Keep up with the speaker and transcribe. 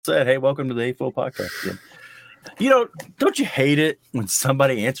said, hey, welcome to the AFoOL podcast again. Don't you hate it when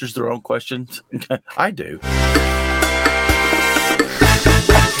somebody answers their own questions? I do.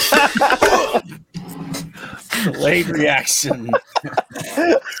 Delayed reaction.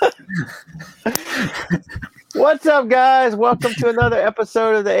 What's up, guys? Welcome to another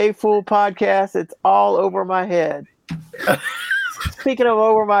episode of the AFoOL podcast. It's all over my head. Speaking of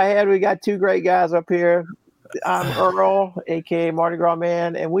over my head, we got two great guys up here. I'm Earl, aka Mardi Gras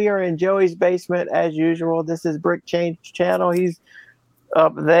Man, and we are in Joey's basement as usual. This is Brick Change Channel. He's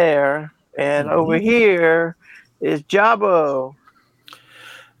up there, and over here is Jabo.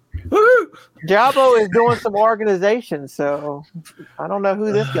 Woo! Jabo is doing some organization, so I don't know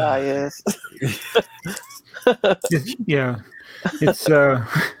who this guy is. Yeah, it's a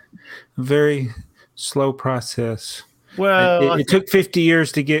very slow process. Well, it took 50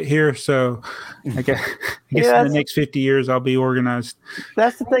 years to get here, so I guess in the next 50 years I'll be organized.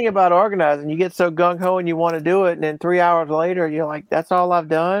 That's the thing about organizing. You get so gung-ho and you want to do it, and then 3 hours later you're like, that's all I've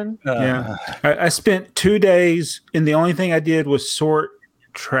done? Yeah. I spent 2 days, and the only thing I did was sort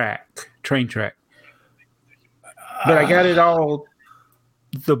train track. But I got it all,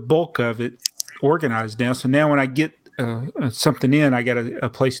 the bulk of it, organized now. So now when I get something in, I got a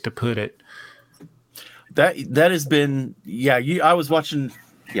place to put it. That has been I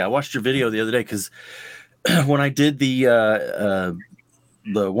watched your video the other day because when I did the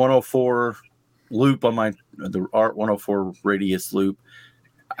 104 loop on the Art 104 radius loop,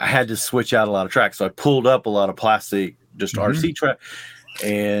 I had to switch out a lot of tracks, so I pulled up a lot of plastic just RC track,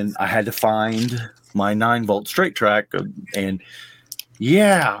 and I had to find my 9-volt straight track, and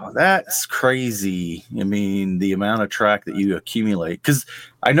that's crazy. I mean, the amount of track that you accumulate, because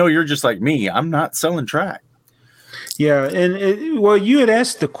I know you're just like me. I'm not selling track. Yeah, and you had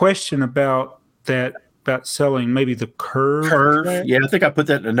asked the question about selling maybe the curve. Track? Yeah, I think I put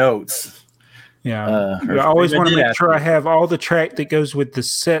that in the notes. Yeah, I always want to make sure I have all the track that goes with the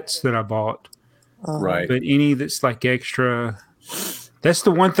sets that I bought. Right. But any that's like extra, that's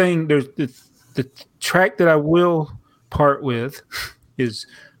the one thing. There's the track that I will part with is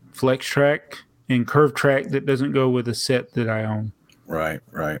flex track and curve track that doesn't go with a set that I own. Right.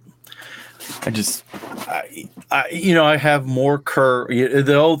 I have more curve.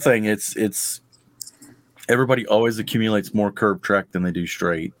 The old thing, it's everybody always accumulates more curve track than they do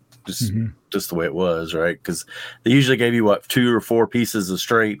straight. Just the way it was, right? Because they usually gave you 2 or 4 pieces of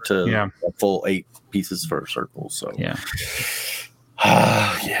straight to a full 8 pieces for a circle. So yes.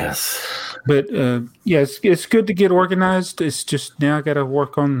 But it's good to get organized. It's just now I got to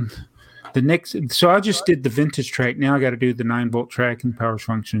work on the next. So I just did the vintage track. Now I got to do the 9-volt track and power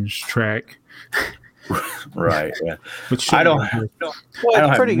functions track. Right. Yeah. Which Well,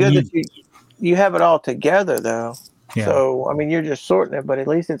 it's pretty good that you have it all together, though. Yeah. So I mean, you're just sorting it, but at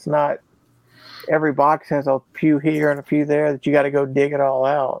least it's not every box has a few here and a few there that you got to go dig it all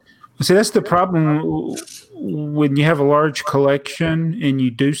out. See, that's the problem when you have a large collection and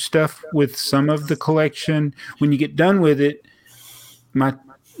you do stuff with some of the collection. When you get done with it, the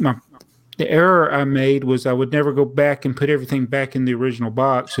error I made was I would never go back and put everything back in the original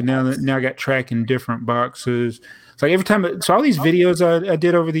box. So now I got track in different boxes. It's like every time. So all these videos I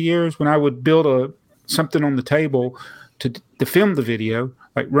did over the years, when I would build something on the table to film the video,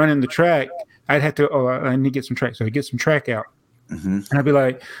 like running the track, I'd have to. I need to get some track. So I'd get some track out, and I'd be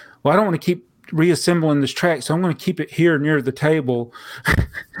like, well, I don't want to keep reassembling this track, so I'm going to keep it here near the table.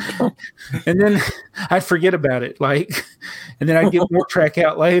 And then I'd forget about it, and then I'd get more track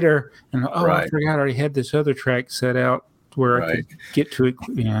out later, and I forgot I already had this other track set out where I could get to it.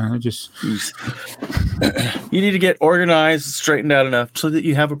 Yeah, you need to get organized, straightened out enough so that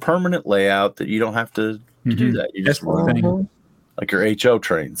you have a permanent layout that you don't have to do that. You just run like your HO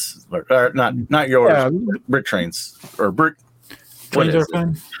trains, or not yours, brick trains or brick.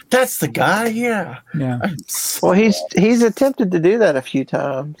 That's the guy, yeah. Well, he's attempted to do that a few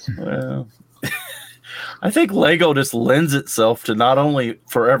times. Well, I think Lego just lends itself to not only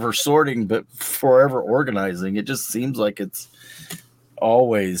forever sorting but forever organizing. It just seems like it's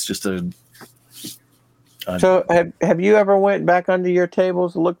always just So, have you ever went back under your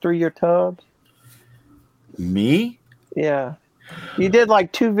tables, looked through your tubs? Me? Yeah, you did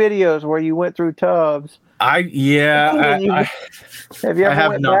like 2 videos where you went through tubs. Have you ever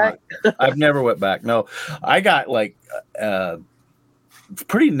went back? I've never went back. No, I got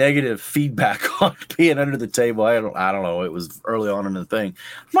pretty negative feedback on being under the table. I don't know. It was early on in the thing.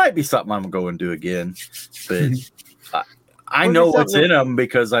 Might be something I'm going to do again, but I know what's in them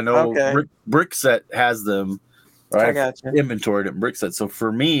because I know Brickset has them. Right? I got you. Inventoried at Brickset. So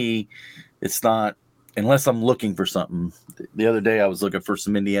for me, it's not. unless I'm looking for something. The other day I was looking for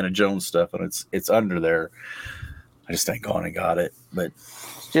some Indiana Jones stuff, and it's under there. I just ain't gone and got it, but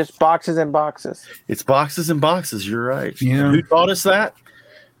It's just boxes and boxes. it's boxes and boxes. You're right. Yeah. And who taught us that?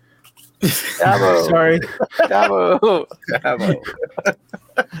 Dabo. Sorry. Dabo.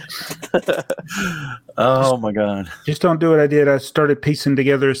 Oh my God. Just don't do what I did. I started piecing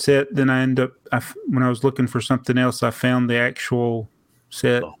together a set. Then I ended up, when I was looking for something else, I found the actual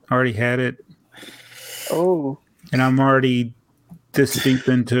set. I already had it. Oh. And I'm already this deep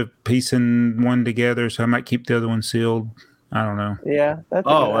into piecing one together, so I might keep the other one sealed. I don't know. Yeah.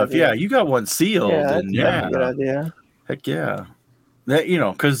 That's Yeah, you got one sealed. Yeah, and that's a good idea. Heck yeah. That,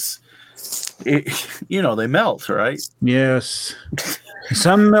 because they melt, right? Yes.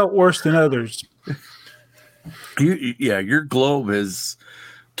 Some melt worse than others. Your globe is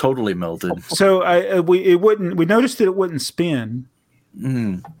totally melted. So we noticed that it wouldn't spin.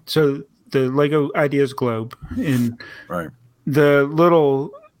 Mm. So the Lego Ideas globe, and Right.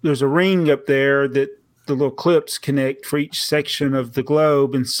 there's a ring up there that the little clips connect for each section of the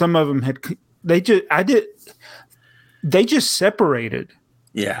globe, and some of them they just separated.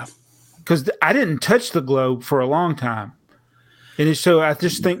 Yeah. Because I didn't touch the globe for a long time, and so I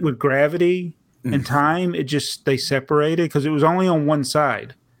just think with gravity and time, they separated because it was only on one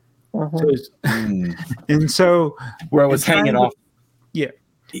side. Mm-hmm. And so where it was hanging off. Yeah.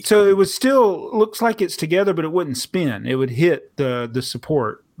 So it was still looks like it's together, but it wouldn't spin. It would hit the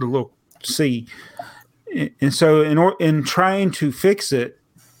support, the little C. And so in trying to fix it,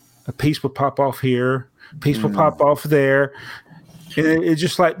 a piece would pop off here, a piece would pop off there. And it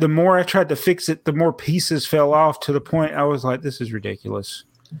just like the more I tried to fix it, the more pieces fell off to the point I was like, this is ridiculous.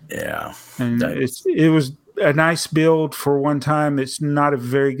 Yeah. And it was a nice build for one time. It's not a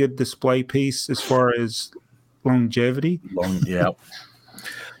very good display piece as far as longevity. Yeah.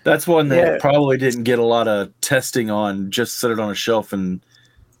 That's one that probably didn't get a lot of testing on. Just set it on a shelf and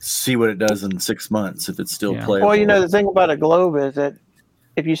see what it does in 6 months if it's still playable. Well, the thing about a globe is that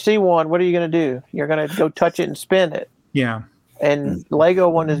if you see one, what are you going to do? You're going to go touch it and spin it. Yeah. And Lego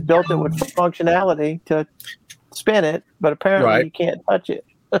one has built it with functionality to spin it, but apparently you can't touch it.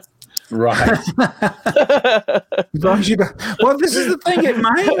 Right. As long as you don't. Well, this is the thing.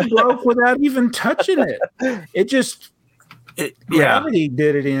 Mine broke without even touching it. It just gravity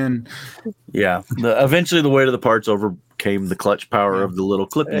did it in. Yeah. Eventually, the weight of the parts overcame the clutch power of the little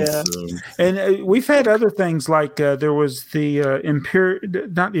clippings. Yeah. So. And we've had other things like there was the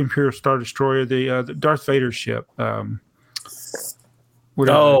not the Imperial Star Destroyer, the Darth Vader ship.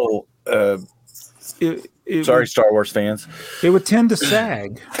 Sorry, Star Wars fans. It would tend to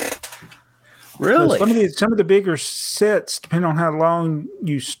sag. Really? So some of the bigger sets, depending on how long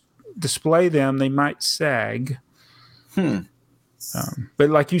you display them, they might sag. But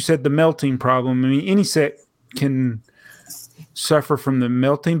like you said, the melting problem. I mean, any set can suffer from the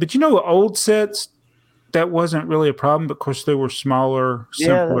melting. But old sets, that wasn't really a problem. But of course, they were smaller,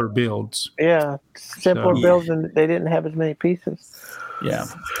 simpler builds. Yeah, simpler builds, and they didn't have as many pieces. Yeah,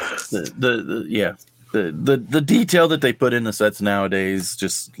 the detail that they put in the sets nowadays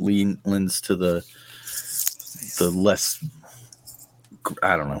just lends to the less.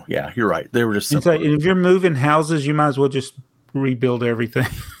 I don't know. Yeah, you're right. They were just. It's like, if you're moving houses, you might as well just rebuild everything.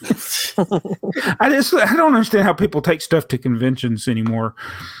 I don't understand how people take stuff to conventions anymore.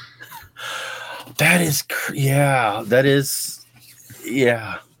 That is.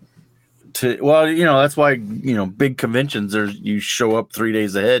 That's why big conventions you show up 3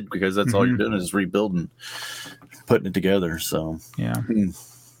 days ahead because that's all you're doing is rebuilding, putting it together. So yeah.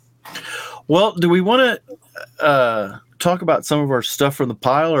 Well, do we want to talk about some of our stuff from the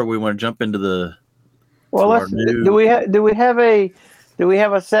pile, or we want to jump into the? Well, do we have a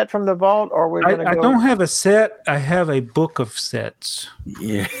set from the vault, or we're going to go? I don't have a set. I have a book of sets.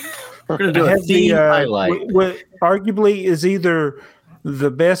 Yeah, we're going to do a theme highlight. What arguably is either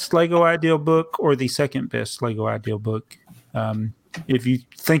the best Lego Ideal book or the second best Lego Ideal book. If you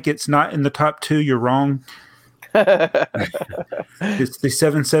think it's not in the top two, you're wrong. It's the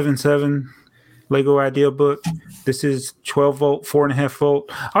 777 Lego Ideal book. This is 12 volt, 4.5 volt.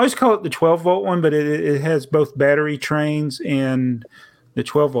 I always call it the 12 volt one, but it has both battery trains and the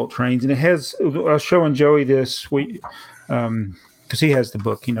 12 volt trains. And it has, I was showing Joey this because he has the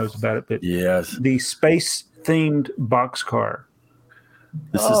book, he knows about it. But yes, the space themed boxcar.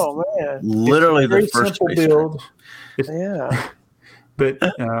 This is man! Literally the first simple build. Yeah, but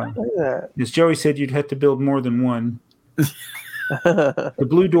as Joey said, you'd have to build more than one. The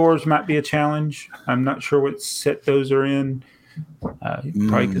blue doors might be a challenge. I'm not sure what set those are in. You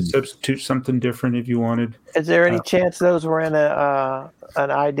probably could substitute something different if you wanted. Is there any chance those were in an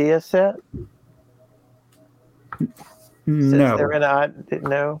idea set? No. They're in I didn't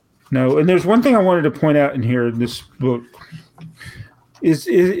know. No. And there's one thing I wanted to point out in here in this book is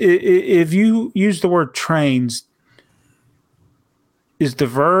if you use the word trains, is the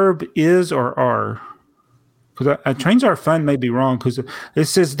verb is or are? Because trains are fun may be wrong because it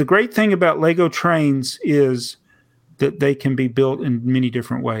says the great thing about Lego trains is that they can be built in many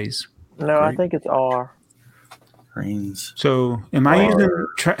different ways. No, I think it's R. Trains. So am I using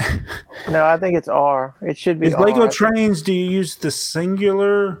No, I think it's R. It should be is R. Lego trains, do you use the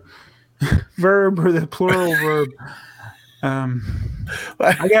singular verb or the plural verb? I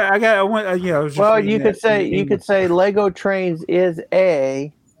was just you could say Lego trains is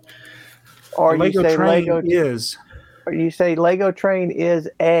a, or Lego you say train Lego is. Or you say Lego train is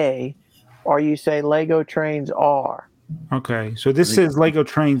a, or you say Lego trains are. Okay, so this says Lego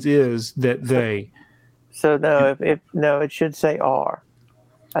trains is that they. So no, it should say are.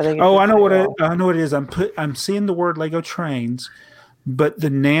 I think. I know what it is. I'm seeing the word Lego trains, but the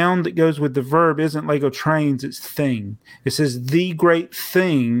noun that goes with the verb isn't Lego trains. It's thing. It says the great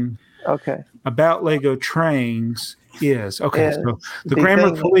thing. Okay. About Lego trains is okay. Yeah, So the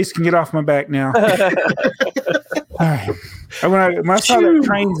grammar police can get off my back now. All right. When I saw that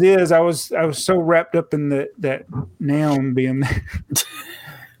trains is, I was so wrapped up in that noun being there.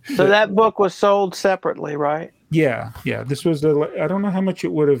 So that book was sold separately, right? Yeah. This was I don't know how much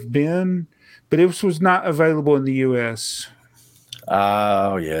it would have been, but it was not available in the U.S.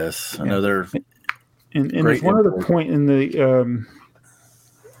 Oh yes, another. And there's one other point in the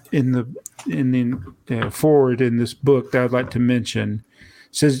forward in this book that I'd like to mention.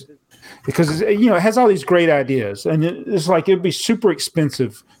 It says because it has all these great ideas, and it's like it'd be super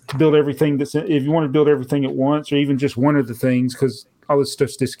expensive to build everything if you want to build everything at once, or even just one of the things, because all this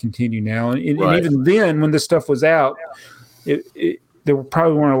stuff's discontinued now. And even then, when this stuff was out, there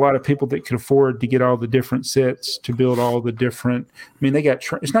probably weren't a lot of people that could afford to get all the different sets to build all the different. I mean, they got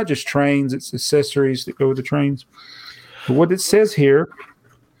it's not just trains; it's accessories that go with the trains. But what it says here.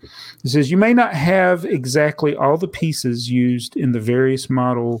 It says, you may not have exactly all the pieces used in the various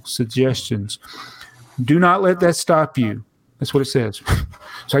model suggestions. Do not let that stop you. That's what it says.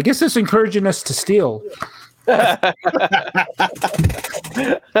 So I guess it's encouraging us to steal. I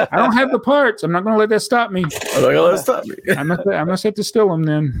don't have the parts. I'm not going to let that stop me. I must have to steal them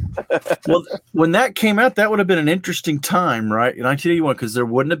then. Well, when that came out, that would have been an interesting time, right? And I tell you what, because there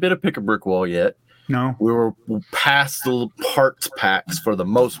wouldn't have been a pick-a-brick wall yet. No, we were past the parts packs for the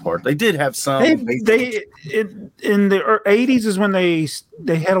most part. They did have some. In the 80s is when they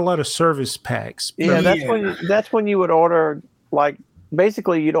had a lot of service packs. Yeah, that's when you would order, like,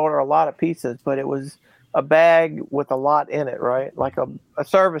 basically you'd order a lot of pieces, but it was a bag with a lot in it, right? Like a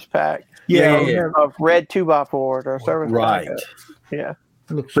service pack. Of red 2x4 or a service pack. Yeah.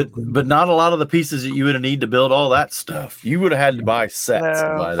 But not a lot of the pieces that you would need to build all that stuff. You would have had to buy sets. No,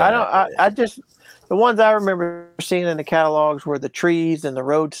 to buy that. I just. The ones I remember seeing in the catalogs were the trees and the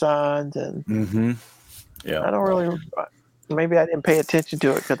road signs, and I don't really. Maybe I didn't pay attention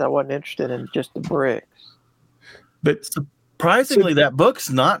to it because I wasn't interested in just the bricks. But surprisingly, that book's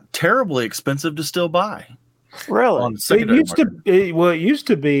not terribly expensive to still buy. Really? It used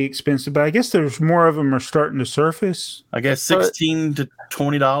to be expensive, but I guess there's more of them are starting to surface. I guess $16 to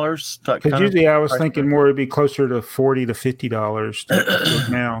 $20. Because usually I was thinking more it'd be closer to $40 to $50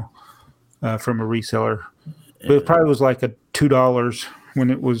 now. From a reseller, but it probably was like $2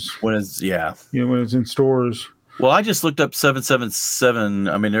 when it was when it's when it was in stores. Well, I just looked up 777.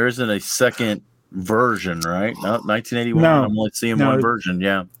 I mean, there isn't a second version, right? No, 1981. No, I'm only seeing one version.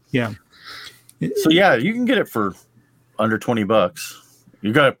 Yeah. So you can get it for under $20.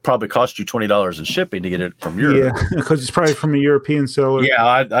 You got to probably cost you $20 in shipping to get it from Europe. Yeah, because it's probably from a European seller. Yeah,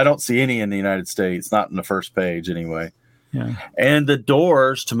 I don't see any in the United States, not in the first page anyway. Yeah. And the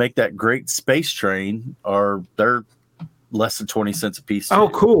doors to make that great space train they're less than 20 cents a piece. Oh,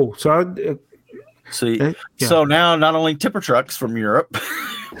 cool. So so now not only tipper trucks from Europe,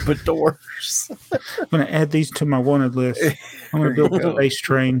 but doors. I'm going to add these to my wanted list. I'm going to build a space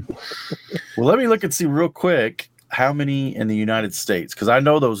train. Well, let me look and see real quick how many in the United States, because I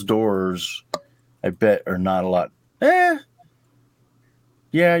know those doors, I bet, are not a lot.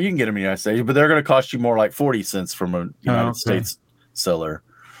 Yeah, you can get them in the United States, but they're going to cost you more like 40 cents from a United States seller.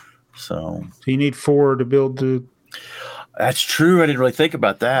 So you need 4 to build the. That's true. I didn't really think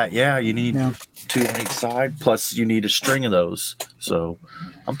about that. Yeah, you need 2 on each side, plus you need a string of those. So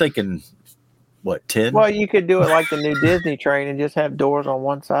I'm thinking, 10? Well, you could do it like the new Disney train and just have doors on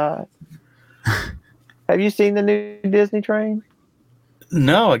one side. Have you seen the new Disney train?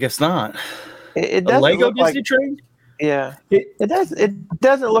 No, I guess not. It a Lego Disney train? Yeah, it does. It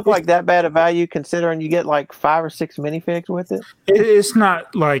doesn't look like that bad a value considering you get like 5 or 6 minifigs with it. It's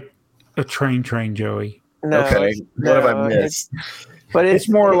not like a train, Joey. No, Okay, what have I missed? But It's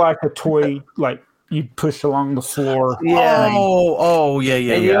more like a toy, like you push along the floor. Yeah.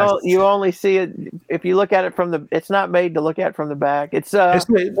 Yeah. And you only see it if you look at it from the. It's not made to look at from the back. It's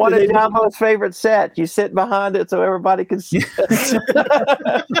one of Jumbo's favorite sets. You sit behind it so everybody can see.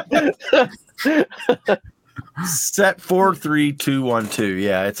 Set 43212.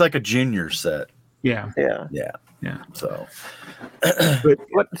 Yeah, it's like a junior set. Yeah. So,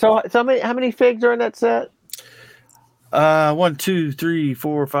 how many figs are in that set? 1, 2, 3,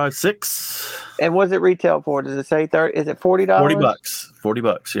 4, 5, 6. And what's it retail for? Does it say 30? Is it $40? $40.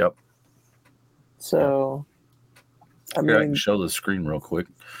 $40. Yep. So, I can show the screen real quick.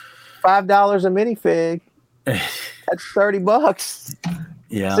 $5 a minifig. That's $30.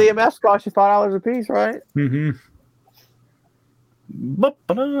 Yeah. CMS costs you $5 a piece, right? Mm-hmm.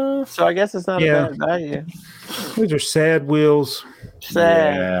 So I guess it's not a bad value. Those are sad wheels.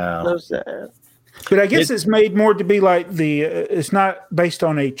 Sad. Yeah. So sad. But I guess it's made more to be like it's not based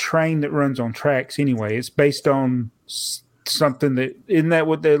on a train that runs on tracks anyway. It's based on something isn't that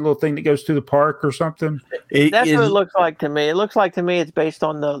what the little thing that goes through the park or something? That's what it looks like to me. It looks like to me it's based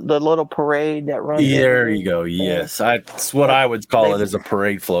on the little parade that runs. There you go. Yes. That's what I would call it as a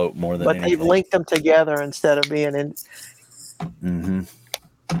parade float more than anything. But they've linked them together instead of being in. Mm-hmm.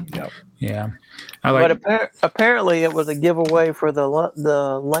 Yep. Yeah. But apparently it was a giveaway for the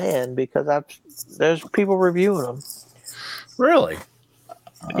land because there's people reviewing them. Really?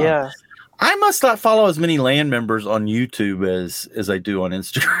 Yeah. I must not follow as many land members on YouTube as I do on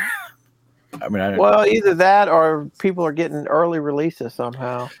Instagram. I mean, either that or people are getting early releases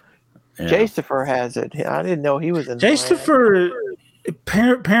somehow. Yeah. Jastifer has it. I didn't know he was in. Jastifer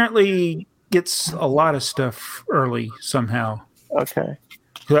apparently gets a lot of stuff early somehow. Okay.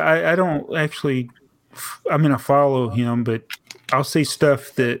 I don't actually. I mean, I follow him, but I'll see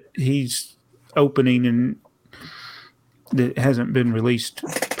stuff that he's opening and that hasn't been released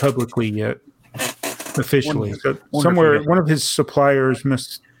publicly yet, officially. So somewhere, one of his suppliers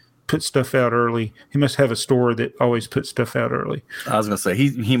must put stuff out early. He must have a store that always puts stuff out early. I was going to say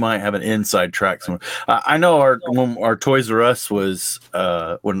he might have an inside track somewhere. I know when our Toys R Us was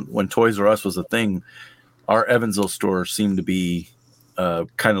when Toys R Us was a thing, our Evansville store seemed to be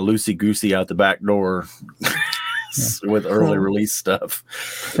kind of loosey goosey out the back door. With early release stuff.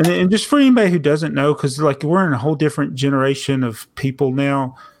 And just for anybody who doesn't know, because like we're in a whole different generation of people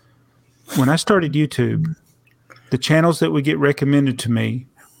now. When I started YouTube, the channels that would get recommended to me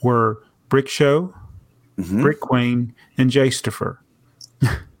were Brick Show, Brick Queen, and Jastifer.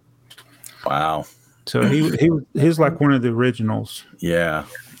 Wow. So he's like one of the originals. Yeah.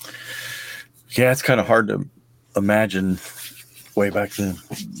 Yeah, it's kind of hard to imagine way back then.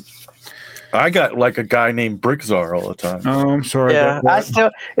 I got like a guy named Brickzar all the time. Oh, I'm sorry. Yeah,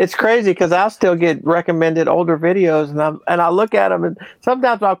 it's crazy because I'll still get recommended older videos, and I look at them, and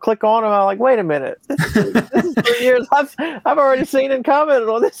sometimes I'll click on them. I'm like, wait a minute, this is 3 years. I've already seen and commented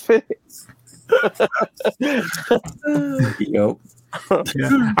on this video. Yep.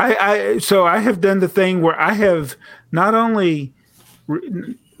 Yeah. So I have done the thing where I have not only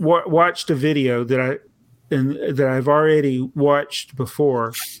watched a video that I've already watched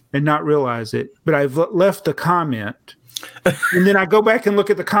before and not realize it, but I've left a comment, and then I go back and look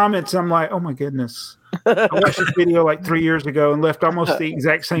at the comments, and I'm like, oh my goodness, I watched this video like 3 years ago and left almost the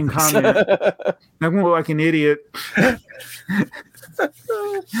exact same comment. I'm going to look like an idiot.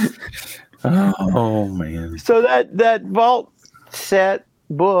 Oh man! So that vault set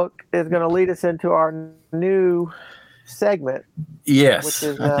book is going to lead us into our new segment. Yes, which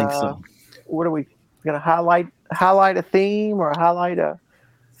is, I think so. What are we going to highlight a theme or highlight a?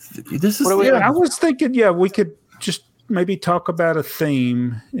 I was thinking, we could just maybe talk about a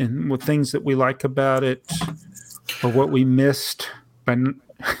theme and what things that we like about it, or what we missed.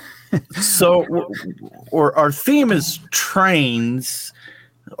 So, or our theme is trains,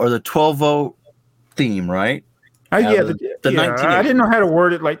 or the 12-volt theme, right? The 1980. I didn't know how to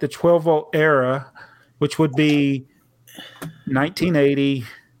word it, like the 12-volt era, which would be 1980,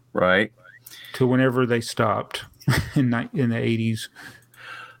 right, to whenever they stopped in the 80s.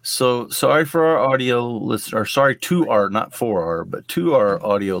 So sorry for our audio listeners. Sorry to our, not for our, but to our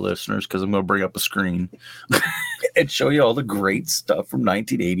audio listeners, because I'm going to bring up a screen and show you all the great stuff from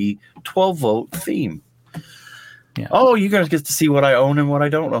 1980 12-volt theme. Yeah. Oh, you guys get to see what I own and what I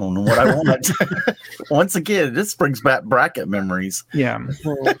don't own and what I want. Once again, this brings back bracket memories. Yeah.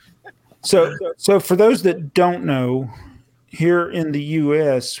 So for those that don't know, here in the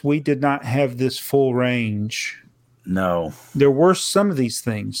U.S., we did not have this full range No. There were some of these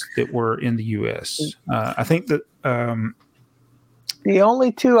things that were in the U.S. I think that The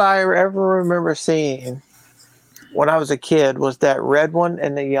only two I ever remember seeing when I was a kid was that red one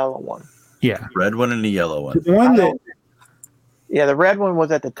and the yellow one. Yeah, red one and the yellow one. The one that Yeah, the red one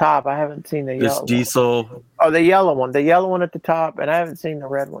was at the top. I haven't seen the This yellow diesel. one. Oh, the yellow one. The yellow one at the top, and I haven't seen the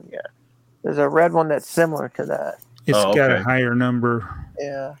red one yet. There's a red one that's similar to that. it's got a higher number.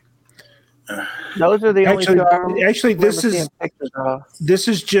 Yeah. Those are the only two I remember this seeing pictures of. This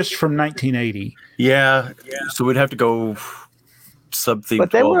is just from 1980. Yeah. So we'd have to go sub-theme.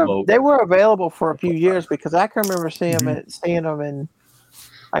 But they were available for a few years because I can remember seeing them in.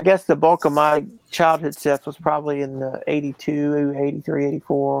 I guess the bulk of my childhood sets was probably in the 82, 83,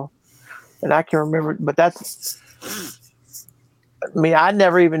 84. And I can remember, but I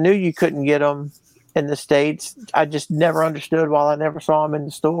never even knew you couldn't get them in the States. I just never understood why I never saw them in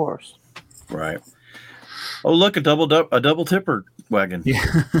the stores. Right. Oh, look, a double tipper wagon.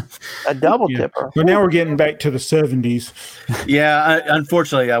 Yeah. A double tipper. But now we're getting back to the 70s. Yeah,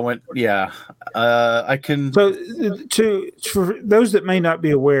 unfortunately, I went. Yeah, I can. So, for those that may not be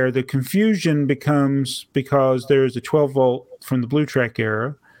aware, the confusion becomes because there is a 12 volt from the blue track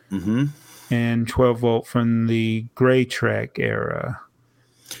era and 12 volt from the gray track era,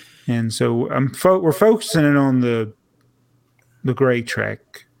 and so we're focusing on the gray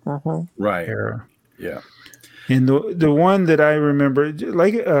track era. Yeah. And the one that I remember,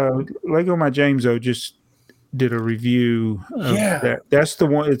 Lego My Jameso just did a review of that. That's the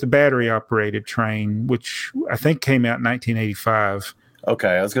one. It's a battery operated train, which I think came out in 1985. Okay,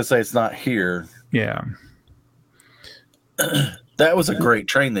 I was gonna say it's not here. Yeah, that was a great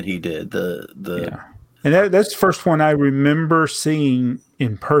train that he did. And that's the first one I remember seeing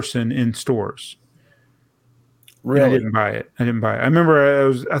in person in stores. Really? I didn't buy it. I remember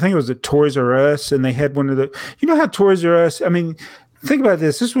I think it was at Toys R Us, and they had one of the. You know how Toys R Us? I mean, think about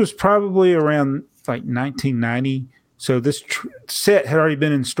this. This was probably around like 1990. So this set had already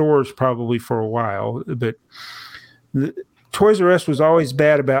been in stores probably for a while. But Toys R Us was always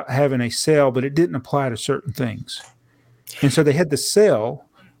bad about having a sale, but it didn't apply to certain things. And so they had the sale,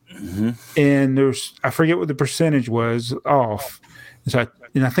 and I forget what the percentage was off.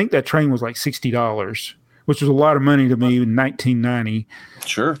 And I think that train was like $60. Which was a lot of money to me in 1990.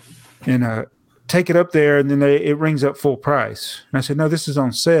 Sure. And take it up there, and then it rings up full price. And I said, no, this is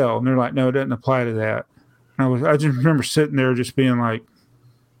on sale. And they're like, no, it doesn't apply to that. And I just remember sitting there just being like,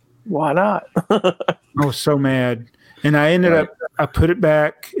 why not? I was so mad. And I ended up, I put it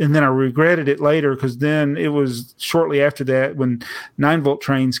back, and then I regretted it later because then it was shortly after that when 9-volt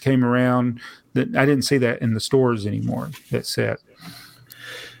trains came around that I didn't see that in the stores anymore, that set.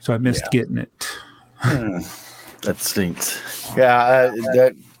 So I missed getting it. That stinks. Yeah,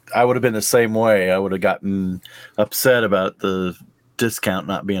 I would have been the same way. I would have gotten upset about the discount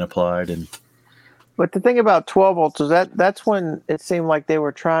not being applied. But the thing about 12 volts is that's when it seemed like they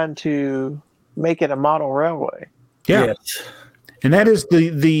were trying to make it a model railway. Yeah. Yes. And that is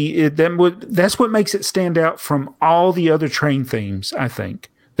that's what makes it stand out from all the other train themes, I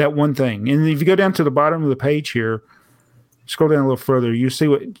think. That one thing. And if you go down to the bottom of the page here, scroll down a little further, you see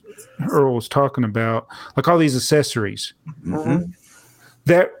what Earl was talking about, like all these accessories.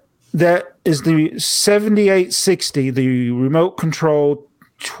 That is the 7860, the remote control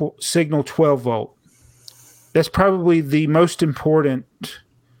signal 12 volt. That's probably the most important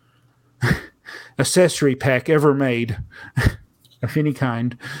accessory pack ever made of any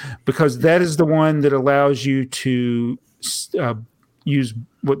kind, because that is the one that allows you to use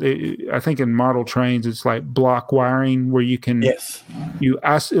I think in model trains it's like block wiring, where you can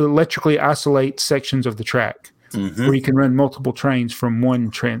electrically isolate sections of the track, where you can run multiple trains from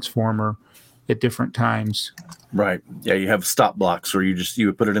one transformer at different times. Right. Yeah, you have stop blocks where you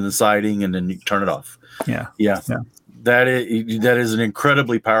would put it in the siding and then you turn it off. Yeah. That is an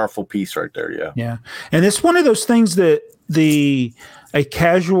incredibly powerful piece right there. Yeah. And it's one of those things that a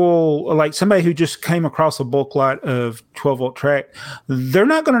casual, like somebody who just came across a bulk lot of 12 volt track, they're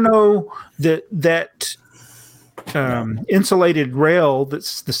not going to know that insulated rail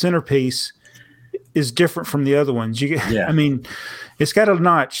that's the centerpiece is different from the other ones. I mean, it's got a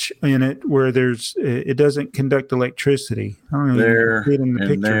notch in it where it doesn't conduct electricity. I don't know if you see it in the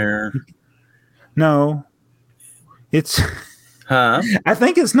picture. There. No, it's. Huh? I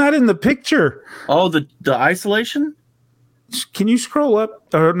think it's not in the picture. Oh, the isolation. Can you scroll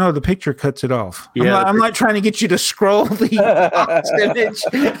up? Or no, the picture cuts it off. Yeah, I'm not trying to get you to scroll the image.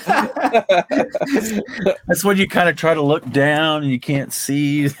 That's when you kind of try to look down and you can't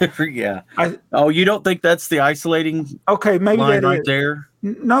see. Yeah. You don't think that's the isolating maybe line that right is. there?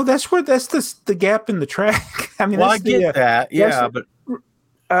 No, that's the gap in the track. I mean, I get that. Yeah, but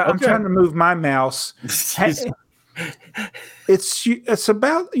I'm trying to move my mouse. It's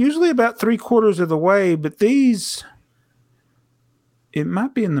usually about 3/4 of the way, but these, it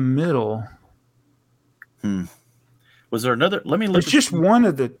might be in the middle. Was there another? Let me look. It's just one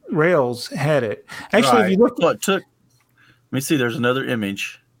of the rails had it. Actually, if you look, let me see. There's another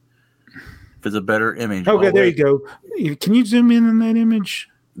image. If it's a better image. Okay, there you go. Can you zoom in on that image?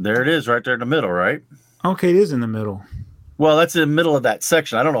 There it is, right there in the middle, right? Okay, it is in the middle. Well, that's in the middle of that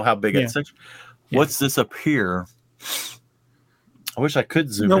section. I don't know how big that section. Yeah. What's this up here? I wish I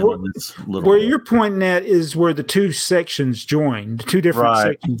could zoom in on this little. Where you're pointing at is where the two sections join. The two different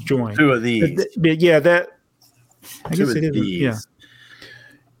sections join. Two of these. That. I two guess it is. Yeah.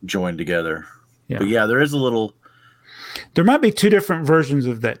 Joined together. Yeah. But yeah, there is a little. There might be two different versions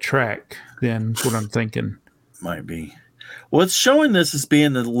of that track. Then is what I'm thinking. Might be. Well, it's showing this as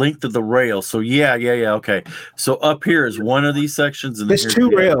being the length of the rail. So yeah. Okay. So up here is one of these sections, and there's two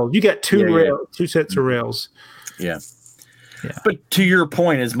rails. You got two two sets of rails. Yeah. Yeah. But to your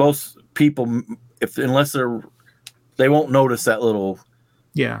point, is most people, unless they won't notice that little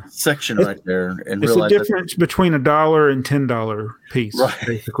section right there, and it's realize the difference between $1 and $10 piece,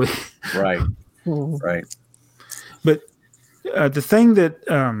 basically. Right. Right. But the thing that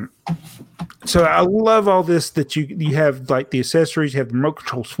so I love all this that you have, like the accessories, you have the remote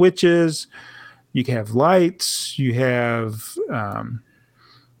control switches, you have lights, you have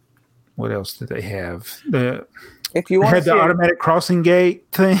what else do they have? If you want the automatic crossing gate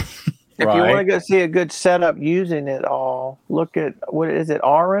thing. If you want to go see a good setup using it all, look at, what is it,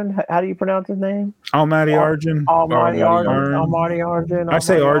 Aaron? How do you pronounce his name? Almighty Arjun. Almighty Arjun. I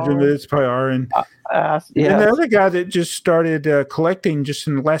say Arjun, but it's probably Aaron. And the other guy that just started collecting just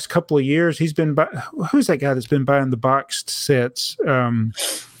in the last couple of years, he's been who's that guy that's been buying the boxed sets? I'm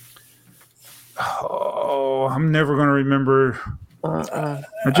never going to remember. I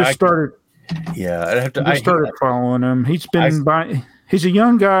just started. Yeah, I'd have to. I started following him. He's been buying. He's a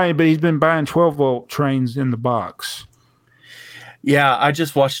young guy, but he's been buying 12-volt trains in the box. Yeah, I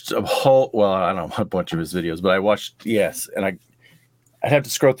just watched a whole. Well, I don't know a bunch of his videos, but I watched and I'd have to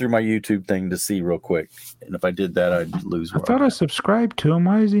scroll through my YouTube thing to see real quick, and if I did that, I'd lose. I thought I subscribed to him.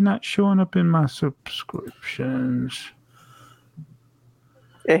 Why is he not showing up in my subscriptions?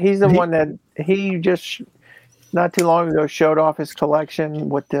 Yeah, he's the one that he just not too long ago showed off his collection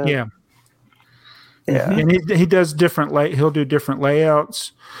with the. Yeah, and he does different he'll do different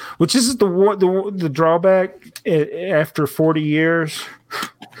layouts, which is the drawback after 40 years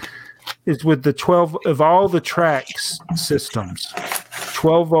is with the 12 of all the tracks systems.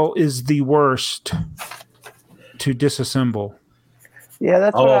 12-volt is the worst to disassemble. Yeah,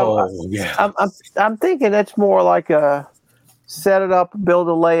 that's what I'm thinking. That's more like a set it up, build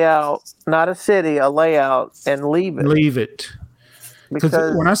a layout, not a city, a layout, and leave it.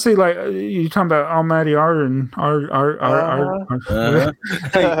 Because when I say, like, you're talking about Almighty Arjun,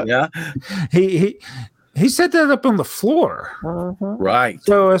 yeah, he set that up on the floor, right?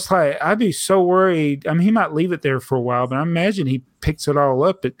 So it's like I'd be so worried. I mean, he might leave it there for a while, but I imagine he picks it all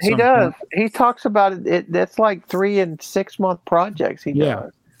up. He does. He talks about it. That's like 3 and 6 month projects. He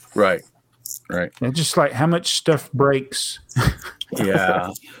does. Right. And just like how much stuff breaks.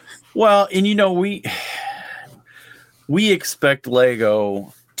 Yeah. Well, and we expect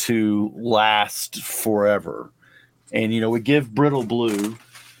Lego to last forever. And, we give brittle blue.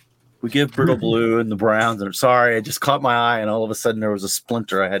 We give brittle blue and the browns. And sorry, I just caught my eye, and all of a sudden there was a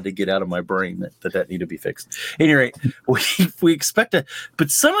splinter I had to get out of my brain that needed to be fixed. At any rate, we expect it.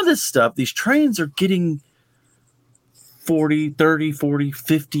 But some of this stuff, these trains are getting 40, 30, 40,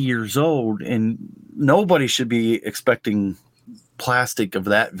 50 years old, and nobody should be expecting plastic of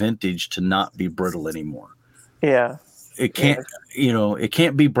that vintage to not be brittle anymore. Yeah. It can't, it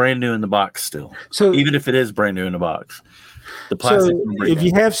can't be brand new in the box still. So even if it is brand new in the box, the plastic. So if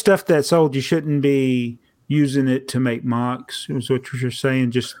you have stuff that's old, you shouldn't be using it to make mocks. Is what you're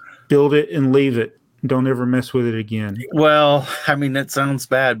saying. Just build it and leave it. Don't ever mess with it again. Well, I mean, that sounds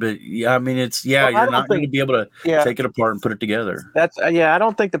bad, but you're not going to be able to take it apart and put it together. That's I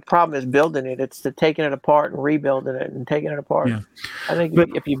don't think the problem is building it. It's the taking it apart and rebuilding it and taking it apart. Yeah. I think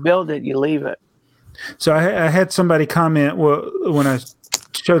if you build it, you leave it. So I had somebody comment when I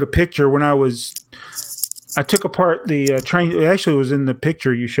showed a picture I took apart the train. It actually was in the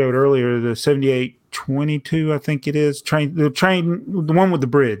picture you showed earlier, the 78 7822, I think it is. The one with the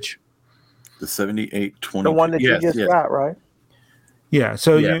bridge. The 7822. The one that you just got, right? Yeah.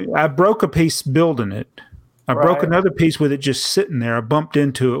 So I broke a piece building it. I broke another piece with it just sitting there. I bumped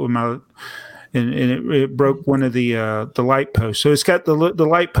into it with my, and it broke one of the light posts. So it's got the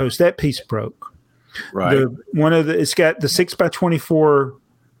light post. That piece broke. Right. It's got the 6x24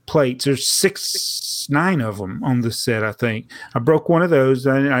 plates. There's 9 of them on the set, I think. I broke one of those,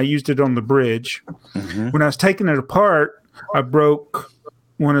 and I used it on the bridge. Mm-hmm. When I was taking it apart, I broke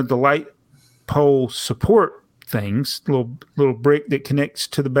one of the light pole support things, little brick that connects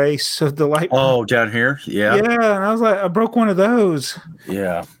to the base of the light pole. Oh, down here? Yeah. Yeah, and I was like, I broke one of those.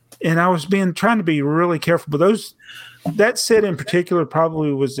 Yeah. And I was trying to be really careful, but that set in particular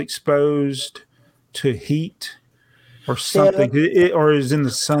probably was exposed to heat or something, or is in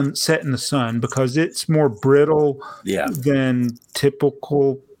the sun, set in the sun, because it's more brittle than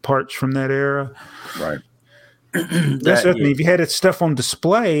typical parts from that era. Right. If you had stuff on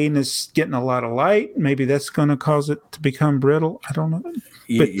display and it's getting a lot of light, maybe that's going to cause it to become brittle. I don't know.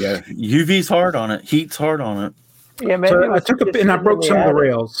 UV's hard on it. Heat's hard on it. Yeah, maybe so I took and I broke some of the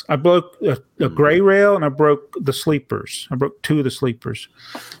rails. I broke a gray rail, and I broke the sleepers. I broke 2 of the sleepers.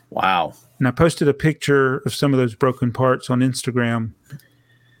 Wow. And I posted a picture of some of those broken parts on Instagram.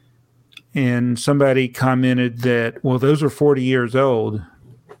 And somebody commented that, well, those are 40 years old.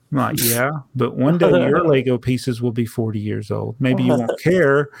 I'm like, yeah, but one day your Lego pieces will be 40 years old. Maybe you won't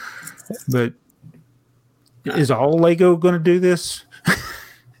care, but is all Lego going to do this?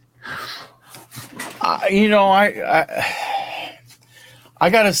 I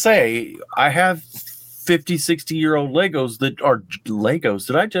got to say, I have 50, 60-year-old Legos that are Legos.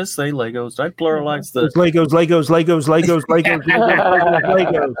 Did I just say Legos? Did I pluralize the Legos?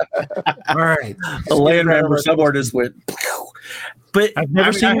 All right. The land member somewhere just went. But I've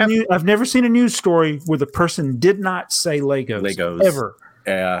never seen a news story where the person did not say Legos ever.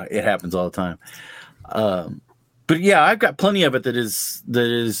 Yeah, it happens all the time. But yeah, I've got plenty of it that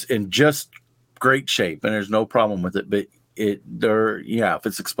is in just great shape, and there's no problem with it. But if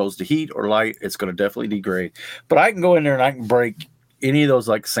it's exposed to heat or light, it's going to definitely degrade. But I can go in there and I can break any of those,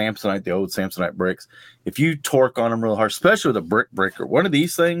 like Samsonite, the old Samsonite bricks. If you torque on them real hard, especially with a brick breaker, one of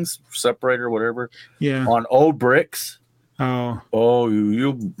these things, separator, whatever, on old bricks. Oh,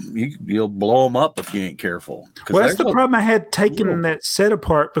 you'll blow them up if you ain't careful. Well, that's the problem I had taking that set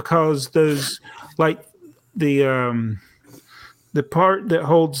apart, because those, like the part that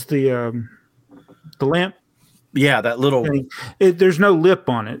holds the lamp. Yeah, that little thing, there's no lip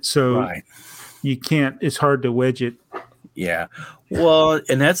on it, so you can't. It's hard to wedge it. Yeah, well,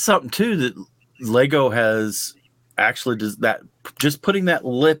 and that's something too that Lego has actually does that. Just putting that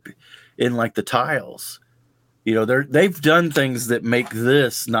lip in, like the tiles. They've done things that make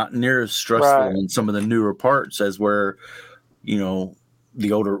this not near as stressful in some of the newer parts as where,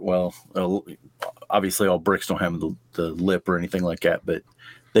 the older. Well, obviously all bricks don't have the lip or anything like that, but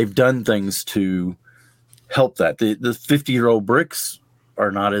they've done things to help that. The 50-year-old bricks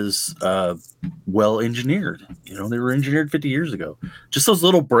are not as well engineered. They were engineered 50 years ago. Just those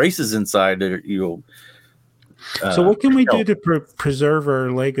little braces inside that so what can we do to preserve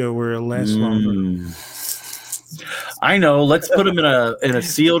our Lego where it lasts longer? I know. Let's put them in a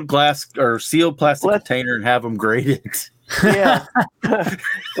sealed glass or sealed plastic container and have them graded. Yeah.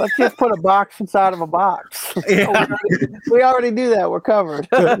 Let's just put a box inside of a box. Yeah. We already do that. We're covered.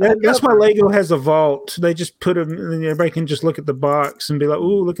 So that's why Lego has a vault. They just put them, and everybody can just look at the box and be like,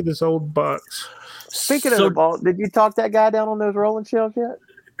 "Ooh, look at this old box." Speaking of the vault, did you talk that guy down on those rolling shelves yet?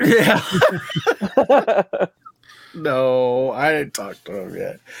 Yeah. No, I didn't talk to him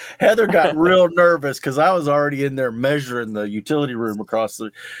yet. Heather got real nervous because I was already in there measuring the utility room across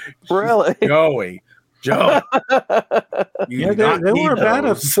the. Really? Joe. They were about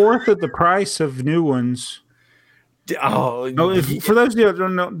a fourth of the price of new ones. For those of you that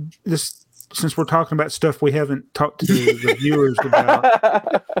don't know this, since we're talking about stuff we haven't talked to the viewers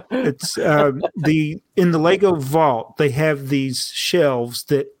about, it's in the Lego vault. They have these shelves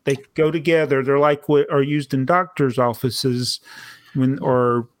that they go together. They're like what are used in doctors' offices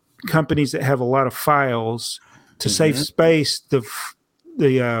or companies that have a lot of files to save space.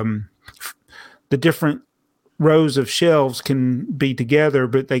 The different rows of shelves can be together,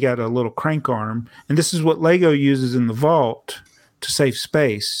 but they got a little crank arm. And this is what Lego uses in the vault to save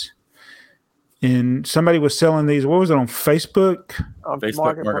space. And somebody was selling these. What was it on Facebook? On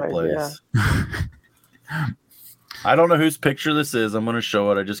Facebook Marketplace. Yeah. I don't know whose picture this is. I'm going to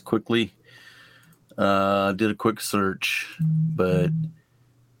show it. I just quickly did a quick search, but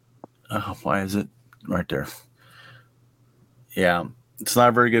why is it right there? Yeah. It's not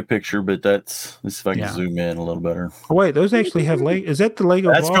a very good picture, but let's see if I can zoom in a little better. Oh, wait, those actually have Lego. Is that the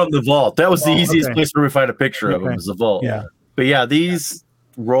Lego That's vault? from the vault. That was the easiest place where we find a picture of them, is the vault. Yeah. But yeah, these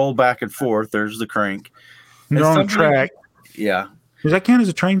roll back and forth. There's the crank. And they're on track. Yeah. Does that count as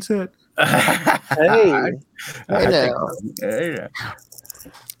a train set? Hey.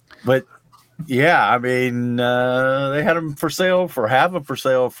 But yeah, I mean, they had them for sale for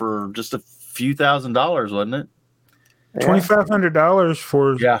just a few $1,000s, wasn't it? $2,500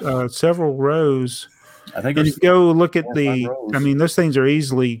 for several rows. I think. And if you go look at those things are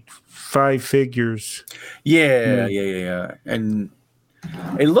easily 5 figures. Yeah. And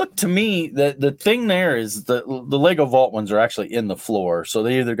it looked to me that the thing there is the Lego Vault ones are actually in the floor, so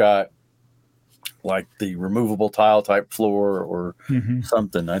they either got like the removable tile type floor or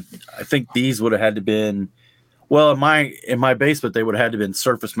something. I think these would have had to been. Well, in my basement, they would have had to been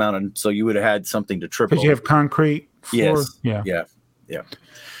surface mounted, so you would have had something to trip over. Because you have concrete floor? Yes.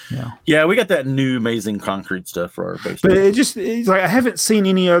 Yeah, we got that new amazing concrete stuff for our basement. But it's like I haven't seen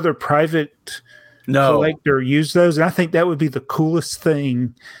any other private collector use those, and I think that would be the coolest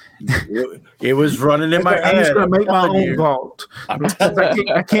thing. It was running in my head. I'm just going to make my own vault.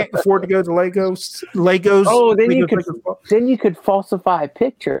 I can't afford to go to Legos. Oh, then you could falsify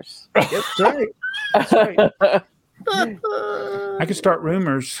pictures. That's right. That's right. I could start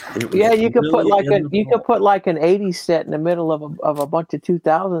rumors. Yeah, you could put like an 80s set in the middle of a bunch of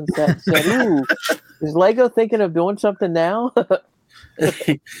 2000 sets. Said, "Ooh, is Lego thinking of doing something now?"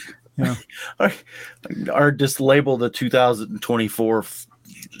 Yeah. Or just label the 2024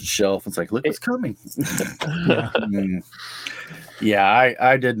 shelf. It's like, look what's coming. Yeah,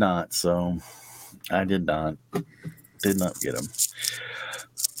 I did not. So I did not get them.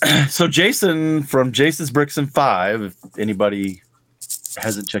 So Jason from Jason's Bricks and 5, if anybody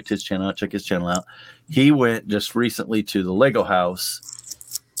hasn't checked his channel out, check his channel out. He went just recently to the Lego house,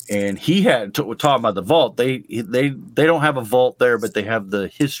 and he had talking about the vault. They don't have a vault there, but they have the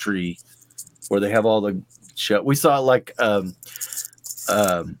history where they have all the shit. We saw like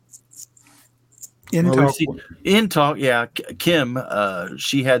in talk, yeah. Kim,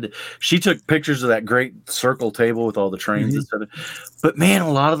 she took pictures of that great circle table with all the trains and stuff. But man, a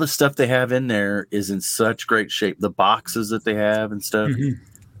lot of the stuff they have in there is in such great shape. The boxes that they have and stuff.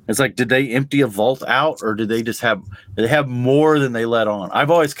 It's like, did they empty a vault out, or did they just have more than they let on? I've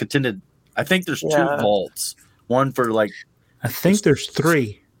always contended. I think there's 2 vaults. One for like. I think there's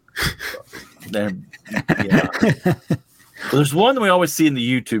 3. Then, yeah. Well, there's one that we always see in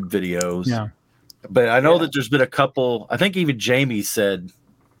the YouTube videos. Yeah. But I know that there's been a couple. I think even Jamie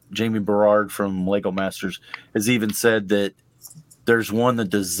Berard from Lego Masters has even said that there's one the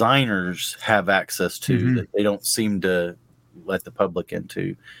designers have access to that they don't seem to let the public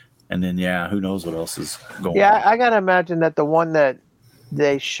into. And then, who knows what else is going on. Yeah, I got to imagine that the one that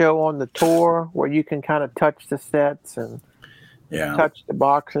they show on the tour where you can kind of touch the sets and touch the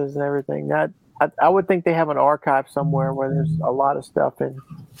boxes and everything, that I would think they have an archive somewhere where there's a lot of stuff in.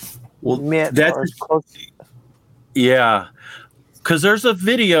 Well, because there's a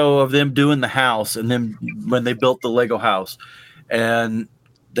video of them doing the house, and then when they built the Lego house, and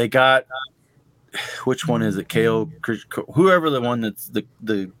they got which one is it? KO, whoever the one that's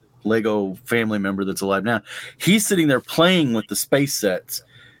the Lego family member that's alive now. He's sitting there playing with the space sets,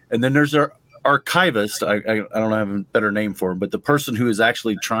 and then there's our archivist. I don't have a better name for him, but the person who is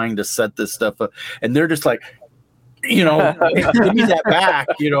actually trying to set this stuff up, and they're just like. Give me that back,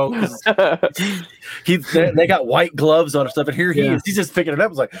 they got white gloves on and stuff, and here he is. He's just picking it up.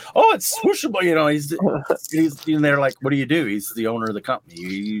 It's like, oh, it's swooshable, he's in there like, what do you do? He's the owner of the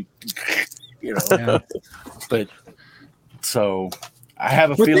company, But so I have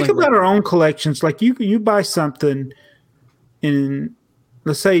a feeling. Think about our own collections. Like you buy something, and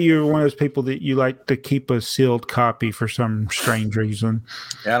let's say you're one of those people that you like to keep a sealed copy for some strange reason.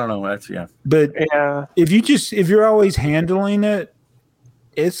 I don't know. But if you're always handling it,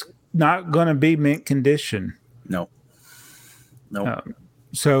 it's not going to be mint condition. No.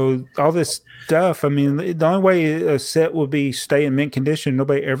 So all this stuff, I mean, the only way a set will be stay in mint condition,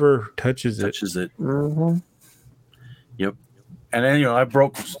 nobody ever touches it. Mm-hmm. Yep. And then, I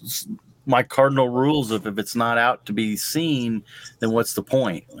broke my cardinal rules of if it's not out to be seen, then what's the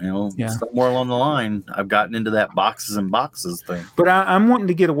point? Somewhere along the line, I've gotten into that boxes and boxes thing. But I'm wanting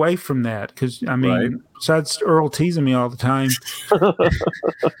to get away from that because, I mean, besides Earl teasing me all the time,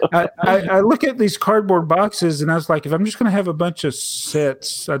 I look at these cardboard boxes and I was like, if I'm just going to have a bunch of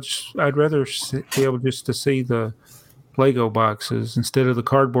sets, I'd rather be able just to see the Lego boxes instead of the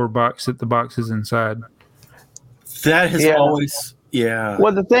cardboard box that the box is inside. That has always... Yeah.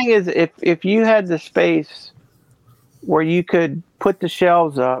 Well, the thing is, if you had the space where you could put the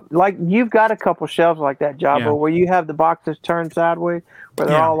shelves up. Like you've got a couple shelves like that, Jabbo, where you have the boxes turned sideways, where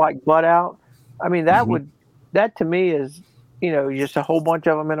they're all like butt out. I mean, that to me is, just a whole bunch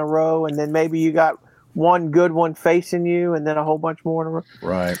of them in a row, and then maybe you got one good one facing you, and then a whole bunch more in a row.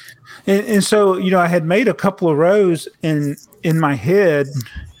 Right. And so, I had made a couple of rows, and in my head,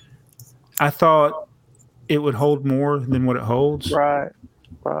 I thought it would hold more than what it holds. Right.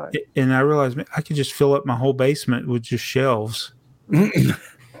 And I realized I could just fill up my whole basement with just shelves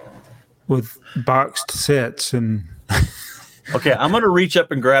with boxed sets. And okay, I'm going to reach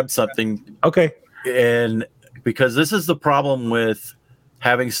up and grab something. Okay. And because this is the problem with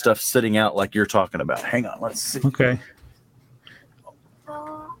having stuff sitting out like you're talking about. Hang on, let's see. Okay.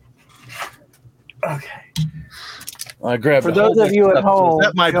 I grabbed. For those of you at home, is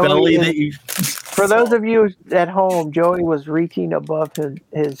that my belly that you? For those of you at home, Joey was reaching above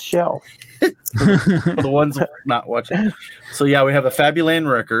his shelf. For the ones not watching. So yeah, we have a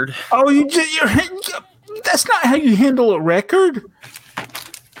Fabuland record. Oh, that's not how you handle a record.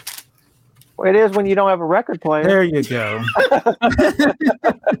 It is when you don't have a record player. There you go.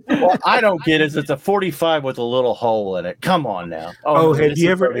 Well, I don't get it. It's a 45 with a little hole in it. Come on now. Have you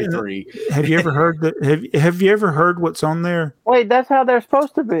ever heard what's on there? Wait, that's how they're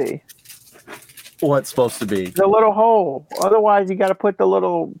supposed to be. What's supposed to be? The little hole. Otherwise, you got to put the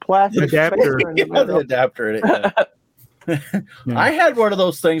little plastic adapter in the middle. The adapter in it. Yeah. I had one of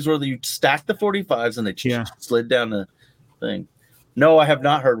those things where you stack the 45s and they slid down the thing. No, I have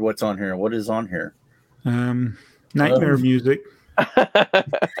not heard what's on here. What is on here? Nightmare music.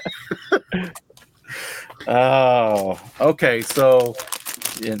 Oh, okay. So,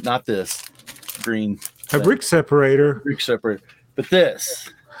 not this green. A brick separator. But this.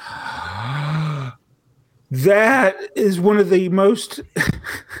 That is one of the most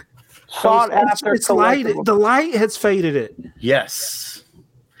sought after. It's light. The light has faded it. Yes.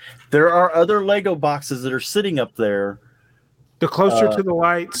 There are other Lego boxes that are sitting up there. The closer to the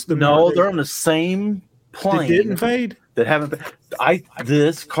lights, the more. No, they're on the same plane. That didn't fade? That haven't.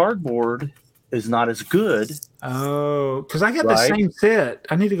 This cardboard is not as good. Oh, because I got the same set.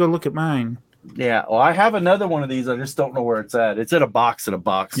 I need to go look at mine. Yeah, well, I have another one of these. I just don't know where it's at. It's in a box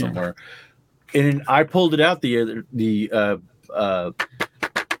somewhere. And I pulled it out well,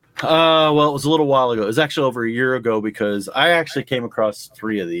 it was a little while ago. It was actually over a year ago because I actually came across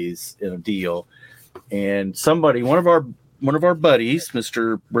 3 of these in a deal, and one of our buddies,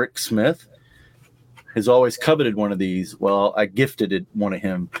 Mr. Brick Smith, has always coveted one of these. Well, I gifted one of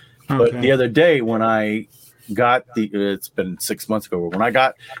him, but the other day when I got it's been 6 months ago. When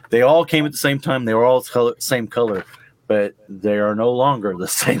they all came at the same time. They were all same color, but they are no longer the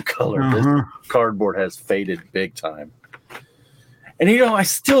same color. This cardboard has faded big time. And I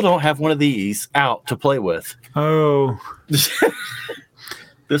still don't have one of these out to play with. Oh.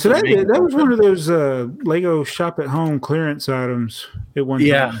 So that was one of those Lego shop at home clearance items at one time.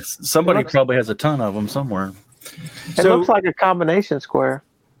 Yeah, somebody probably has a ton of them somewhere. It looks like a combination square.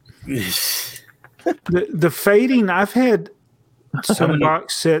 The fading, I've had some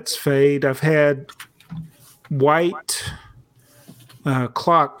box sets fade. I've had white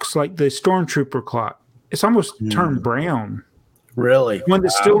clocks, like the Stormtrooper clock. It's almost turned brown. Really? When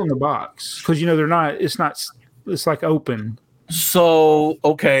it's still in the box. Because, they're not, it's like open. So,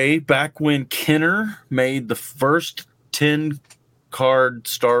 okay, back when Kenner made the first 10 card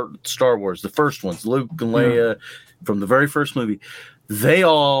Star Wars, the first ones, Luke and Leia from the very first movie, they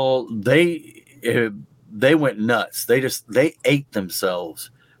went nuts. They ate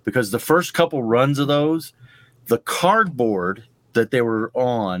themselves because the first couple runs of those, the cardboard that they were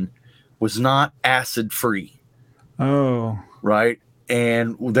on was not acid free. Oh, right.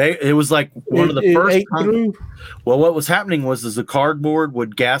 And it was like one of the first times. Well, what was happening was the cardboard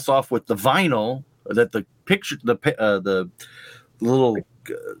would gas off with the vinyl that the little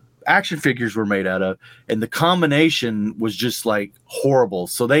action figures were made out of, and the combination was just like horrible.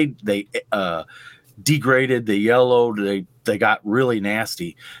 So they degraded, they yellowed, they got really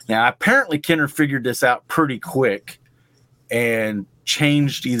nasty. Now apparently Kenner figured this out pretty quick and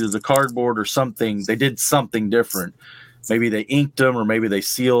changed either the cardboard or something. They did something different. Maybe they inked them or maybe they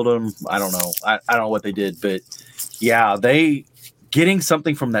sealed them. I don't know. I don't know what they did, but yeah, getting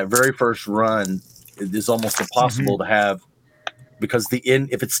something from that very first run is almost impossible to have because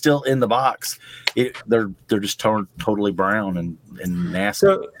if it's still in the box, they're just totally brown and nasty.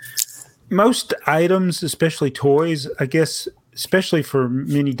 So most items, especially toys, I guess, especially for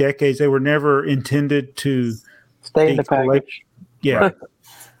many decades, they were never intended to stay in the package. Yeah.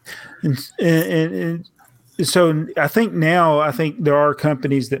 And So I think there are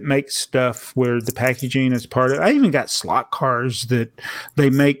companies that make stuff where the packaging is part of it. I even got slot cars that they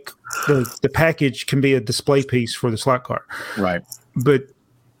make the package can be a display piece for the slot car. Right. But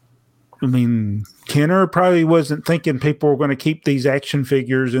I mean, Kenner probably wasn't thinking people were going to keep these action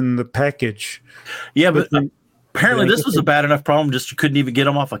figures in the package. Yeah, but apparently this was a bad enough problem. Just you couldn't even get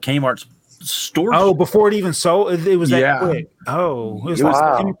them off of Kmart's store. Oh, before it even sold, it was that quick. Oh, it was like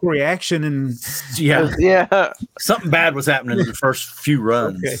a chemical reaction, and something bad was happening in the first few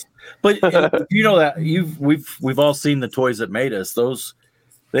runs. Okay. But you know that we've all seen the toys that made us. Those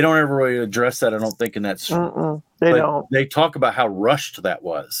they don't ever really address that. I don't think in that. They don't. They talk about how rushed that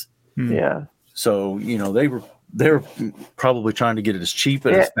was. Yeah. So they were probably trying to get it as cheap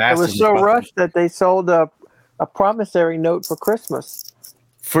and as fast. It was so rushed that they sold a promissory note for Christmas.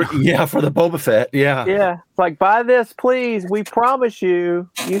 For the Boba Fett, yeah. It's like, buy this, please. We promise you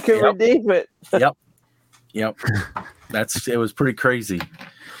can redeem it. Yep. It was pretty crazy.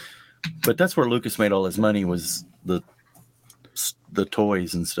 But that's where Lucas made all his money, was the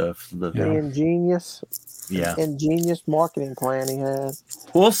toys and stuff. The ingenious marketing plan he had.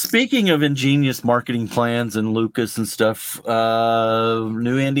 Well, speaking of ingenious marketing plans and Lucas and stuff,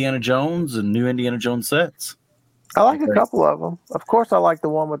 new Indiana Jones and new Indiana Jones sets. I like a couple of them. Of course, I like the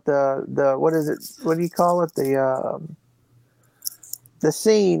one with the what is it? What do you call it? The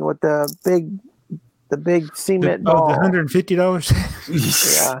scene with the big cement ball. The $150.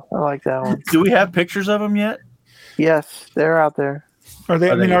 Yeah, I like that one. Do we have pictures of them yet? Yes, they're out there. Are they?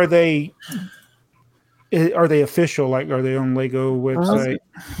 Are they official? Like, are they on Lego website?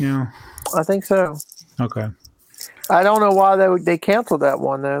 Yeah, I think so. Okay. I don't know why they canceled that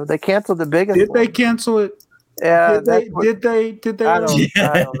one though. They canceled the biggest. Did they cancel it? Yeah. Did they? I don't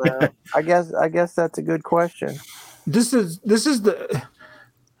know. I guess that's a good question.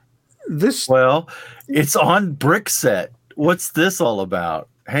 Well, it's on Brickset. What's this all about?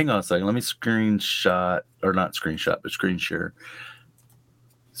 Hang on a second. Let me screen share.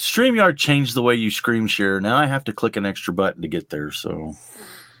 StreamYard changed the way you screen share. Now I have to click an extra button to get there. So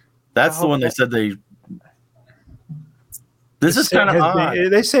that's the one they said they. This is kind of odd.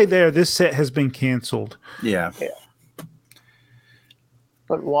 They say this set has been canceled. Yeah.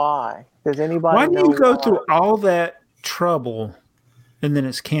 But why? Does anybody? Why do you go through all that trouble and then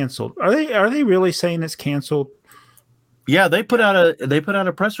it's canceled? Are they really saying it's canceled? Yeah, they put out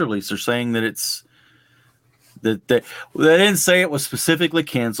a press release. They're saying that it's that they didn't say it was specifically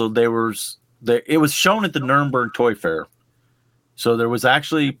canceled. It was shown at the Nuremberg Toy Fair. So there was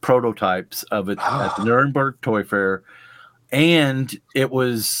actually prototypes of it at the Nuremberg Toy Fair. And it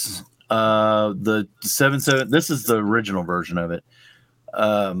was the 7.7. This is the original version of it.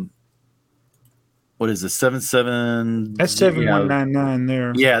 What is this? 7.7? That's 7199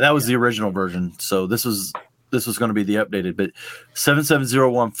 there. Yeah, that was the original version. So this was going to be the updated, but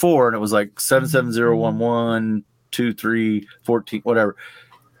 77014, and it was like 77011, 23, 14, whatever.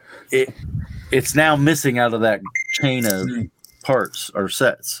 It's now missing out of that chain of parts or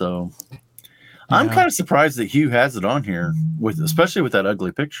sets. So. I'm kind of surprised that Hugh has it on here, especially with that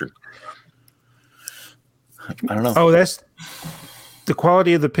ugly picture. I don't know. Oh, that's the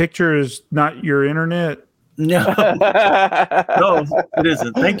quality of the picture is not your internet. No, no, it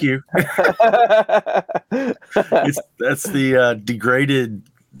isn't. Thank you. That's the degraded,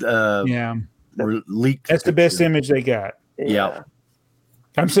 leaked. That's the best image they got. Yeah.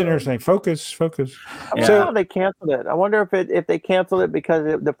 I'm sitting there saying, focus. I wonder how they canceled it. I wonder if they canceled it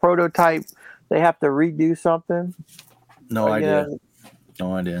because the prototype. They have to redo something. No idea.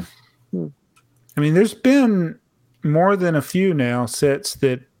 I mean, there's been more than a few now sets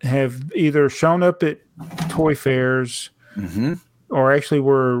that have either shown up at toy fairs or actually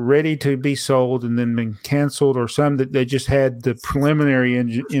were ready to be sold and then been canceled, or some that they just had the preliminary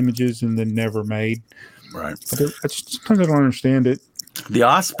images and then never made. Right. Sometimes I don't understand it. The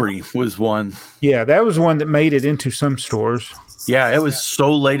Osprey was one. Yeah, that was one that made it into some stores. Yeah, it was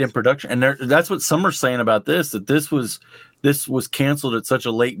so late in production, and that's what some are saying about this. That this was canceled at such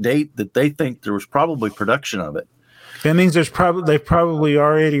a late date that they think there was probably production of it. That means they've probably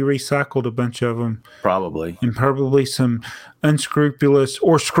already recycled a bunch of them. Probably, and probably some unscrupulous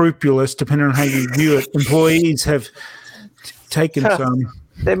or scrupulous, depending on how you view it, employees have taken some.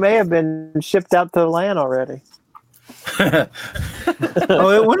 They may have been shipped out to the land already. It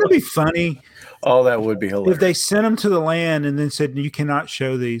wouldn't be funny. Oh, that would be hilarious. If they sent them to the land and then said, you cannot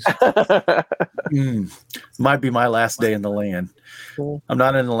show these. Might be my last day in the land. I'm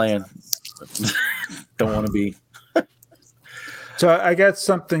not in the land. Don't want to be. So I got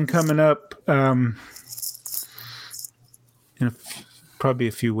something coming up in probably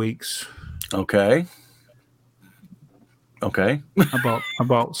a few weeks. Okay. Okay. I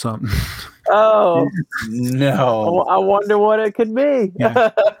bought something. Oh No. I wonder what it could be.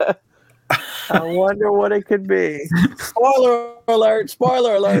 Yeah. I wonder what it could be. Spoiler alert!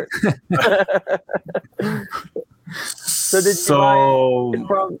 Spoiler alert! So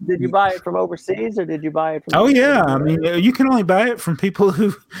did you buy it from overseas or did you buy it from? Oh yeah, I mean you can only buy it from people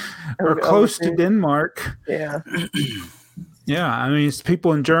who are close to Denmark. Yeah. Yeah, I mean it's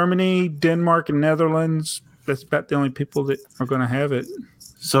people in Germany, Denmark, and Netherlands. That's about the only people that are going to have it.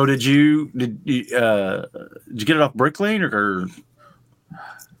 So did you get it off Bricklane or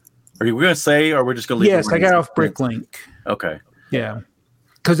are you going to say, or we're just going to leave? Yes, I got off Bricklink. Okay. Yeah.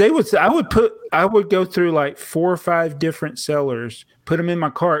 Because I would go through like 4 or 5 different sellers, put them in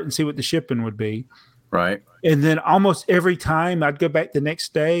my cart and see what the shipping would be. Right. And then almost every time I'd go back the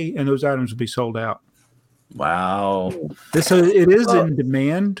next day and those items would be sold out. Wow. So it is in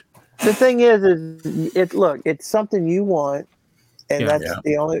demand. The thing is it's something you want, and that's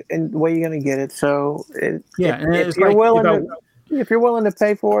the only way you're going to get it. So if you're willing to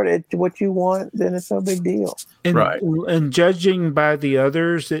pay for it, it's what you want, then it's no big deal. And, right. And judging by the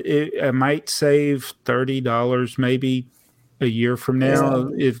others, it might save $30 maybe a year from now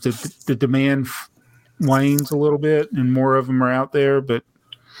if the demand wanes a little bit and more of them are out there. But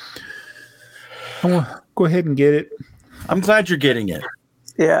go ahead and get it. I'm glad you're getting it.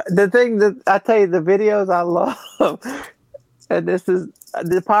 Yeah, the thing that I tell you, the videos I love, and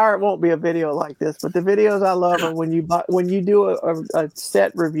the pirate won't be a video like this, but the videos I love are when you do a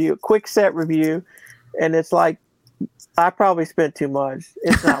set review, a quick set review, and it's like, I probably spent too much.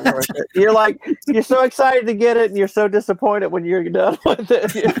 It's not worth it. You're so excited to get it, and you're so disappointed when you're done with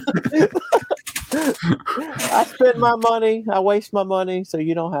it. I spend my money, I waste my money, so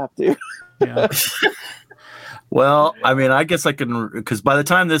you don't have to. Yeah. Well, I mean, I guess I can, because by the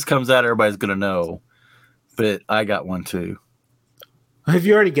time this comes out, everybody's going to know. But I got one too. Have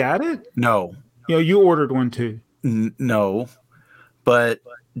you already got it? No. You ordered one too. No. But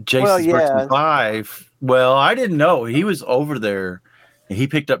Jason's Bricks 5. Well, I didn't know. He was over there and he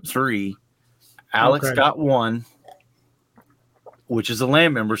picked up 3. Alex got 1, which is a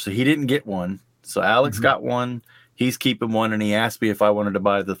land member, so he didn't get one. So Alex got 1. He's keeping 1, and he asked me if I wanted to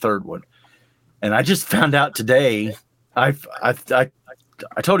buy the 3rd one. And I just found out today. I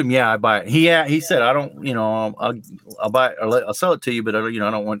told him, I buy it. He said, I don't, I'll buy it, or I'll sell it to you, but I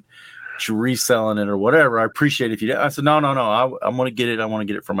don't want you reselling it or whatever. I appreciate it if you do. I said, no. I'm going to get it. I want to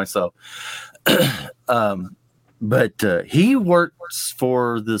get it for myself. But he works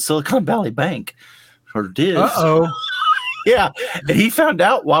for the Silicon Valley Bank, or did. Uh-oh. Yeah, and he found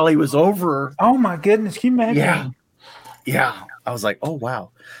out while he was over. Oh my goodness, can you imagine? Yeah. I was like, oh wow.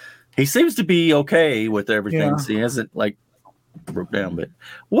 He seems to be okay with everything. Yeah. So he hasn't broke down. But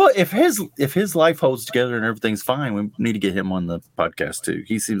if his life holds together and everything's fine, we need to get him on the podcast too.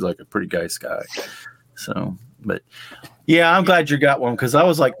 He seems like a pretty nice guy. So, but yeah, I'm glad you got one, because I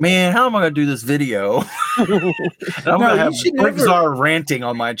was like, man, how am I going to do this video? I'm going to have Brick Czar ranting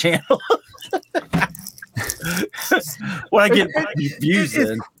on my channel. When I get views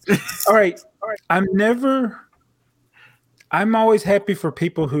in. All right. I'm always happy for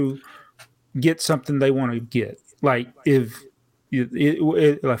people who get something they want to get. Like if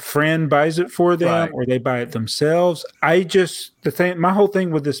a friend buys it for them, or they buy it themselves. My whole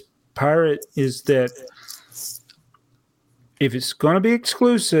thing with this pirate is that if it's going to be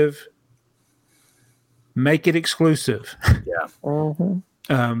exclusive, make it exclusive. Yeah.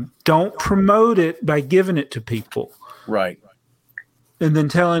 Mm-hmm. Don't promote it by giving it to people. Right. And then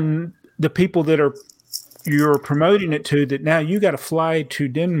telling the people that you're promoting it to that now you got to fly to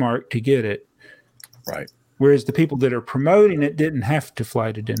Denmark to get it. Right. Whereas the people that are promoting it didn't have to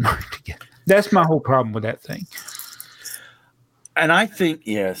fly to Denmark to get it. That's my whole problem with that thing. And I think,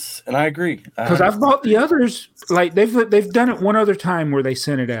 yes, and I agree. Because I've bought the others, like they've done it one other time where they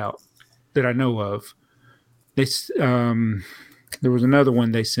sent it out that I know of. There was another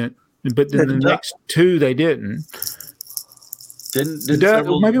one they sent, but then the next 2 they didn't.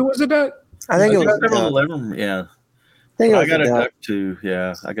 Maybe it was a duck. I think it was several of them. Yeah, I got a duck too.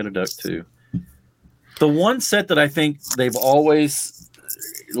 Yeah, I got a duck too. The one set that I think they've always,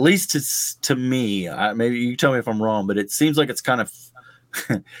 at least to me, maybe you tell me if I'm wrong, but it seems like it's kind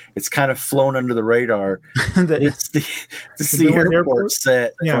of flown under the radar. It's the airport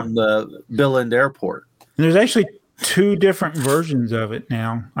set from the Billund Airport. And there's actually 2 different versions of it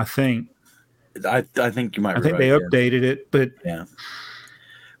now, I think. I think you might. I think they updated it, but yeah.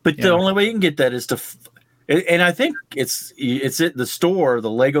 But the only way you can get that is to, and I think it's at the store, the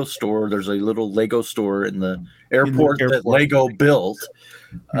Lego store. There's a little Lego store in the airport that Lego built.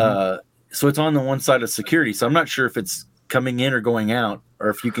 So it's on the one side of security. So I'm not sure if it's coming in or going out, or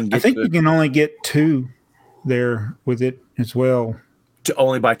if you can get. I think you can only get 2 there with it as well. To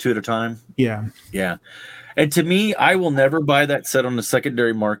only buy 2 at a time. Yeah. Yeah. And to me, I will never buy that set on the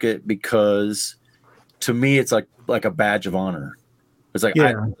secondary market because to me, it's like a badge of honor. It's like,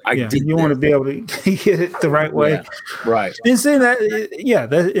 I did you want to be able to get it the right way. Yeah, right. And saying that,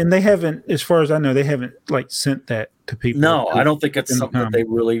 and they haven't, as far as I know, they haven't like sent that to people. No, I don't think it's something that they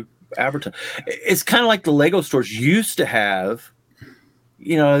really advertise. It's kind of like the Lego stores used to have,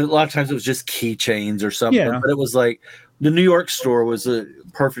 a lot of times it was just keychains or something, but it was like the New York store was a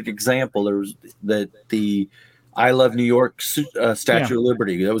perfect example. There was the I Love New York Statue of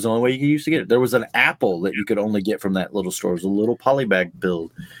Liberty. That was the only way you used to get it. There was an apple that you could only get from that little store. It was a little polybag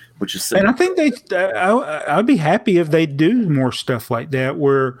build, which is and I think I'd be happy if they do more stuff like that.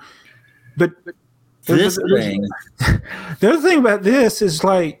 But the other thing about this is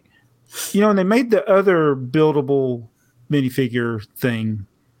like, and they made the other buildable minifigure thing.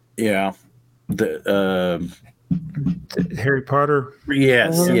 Yeah, the Harry Potter.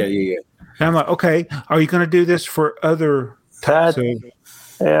 Yes, yeah. And I'm like, okay, are you going to do this for other types of?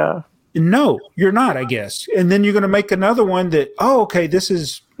 Yeah. No, you're not, I guess. And then you're going to make another one that, okay, this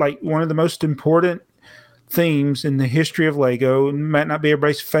is like one of the most important themes in the history of Lego. It might not be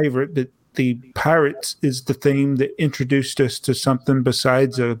everybody's favorite, but the Pirates is the theme that introduced us to something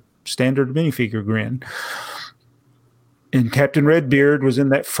besides a standard minifigure grin. And Captain Redbeard was in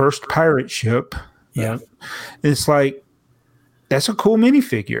that first pirate ship. Yeah. It's like, that's a cool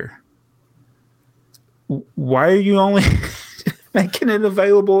minifigure. Why are you only making it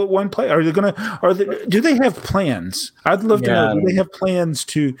available at one place? Do they have plans? I'd love to know. Do they have plans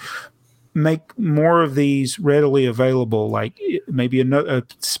to make more of these readily available? Like maybe a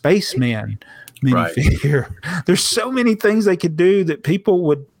spaceman minifigure. Right. There's so many things they could do that people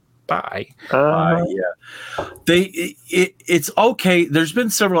would buy. It's okay. There's been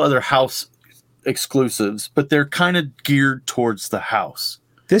several other house exclusives, but they're kind of geared towards the house.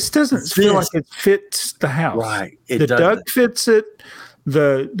 This doesn't feel like it fits the house. Right. The Doug fits it.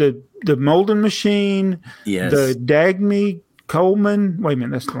 The Molden Machine. Yes. The Dagny Coleman. Wait a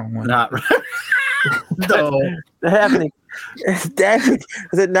minute, that's the wrong one. Not right. No. Happening. Dagny,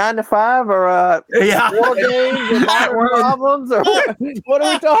 is it 9 to 5 or war games or modern problems or what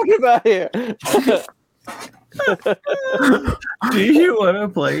are we talking about here? Do you want to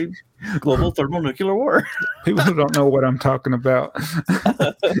play global thermonuclear war? People don't know what I'm talking about.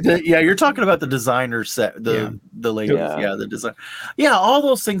 You're talking about the designer set, the ladies, the design. Yeah, all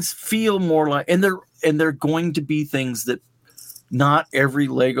those things feel more like, and they're going to be things that not every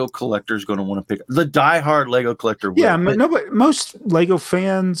Lego collector is going to want to pick. The diehard Lego collector will. Yeah, but most Lego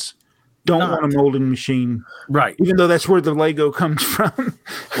fans don't want a molding machine. Right. Even though that's where the Lego comes from.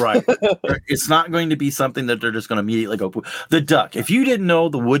 Right. It's not going to be something that they're just going to immediately go. The duck. If you didn't know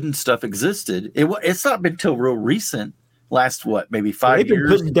the wooden stuff existed, it's not been till real recent. Last maybe 5 years. They've been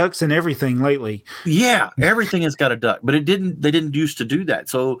putting ducks in everything lately. Yeah, everything has got a duck, but they didn't used to do that.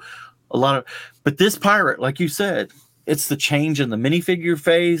 So but this pirate, like you said, it's the change in the minifigure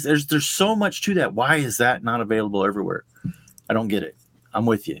phase. There's so much to that. Why is that not available everywhere? I don't get it. I'm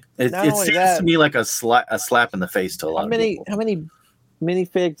with you. It seems to me like a slap in the face to a lot of people. How many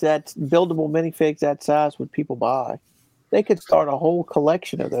minifigs buildable minifigs that size would people buy? They could start a whole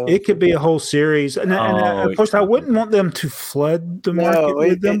collection of those. It could be a whole series. And of course, I wouldn't want them to flood the market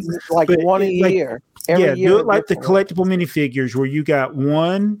with them. It's like one a year. Every year do it like the collectible minifigures where you got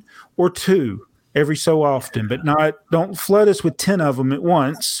 1 or 2 every so often, but don't flood us with 10 of them at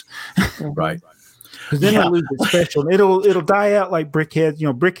once. Right. Because then it'll lose its special. It'll die out like Brickheads.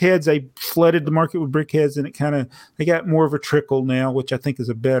 Brickheads, they flooded the market with Brickheads, and they got more of a trickle now, which I think is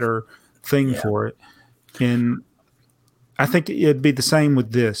a better thing for it. And I think it'd be the same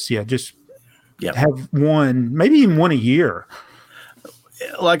with this. Yeah, just have one, maybe even one a year,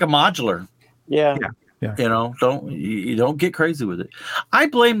 like a modular. Yeah. Don't get crazy with it. I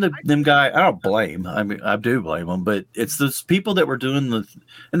blame them guy. I don't blame. I mean, I do blame them, but it's those people that were doing and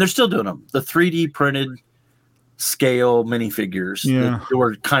they're still doing them. The 3D printed scale minifigures that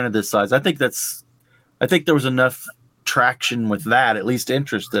were kind of this size. I think there was enough traction with that, at least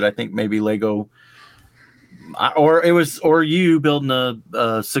interest, that I think maybe Lego. Or you building a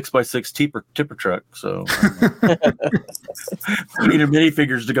 6x6 tipper truck, so we need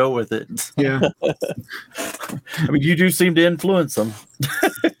minifigures to go with it. Yeah, I mean, you do seem to influence them.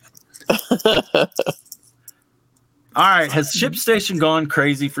 All right, has ShipStation gone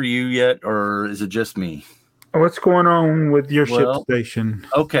crazy for you yet, or is it just me? What's going on with your ShipStation?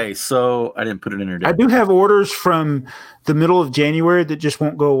 Okay, so I didn't put it in there. I do have orders from the middle of January that just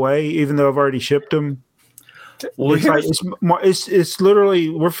won't go away, even though I've already shipped them. Well, it's literally,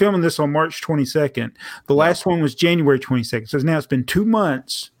 we're filming this on March 22nd. The last one was January 22nd. So now it's been 2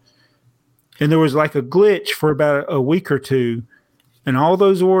 months, and there was like a glitch for about a week or two, and all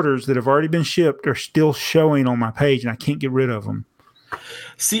those orders that have already been shipped are still showing on my page, and I can't get rid of them.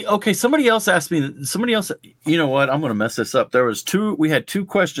 See, okay, somebody else, you know what? I'm going to mess this up. We had 2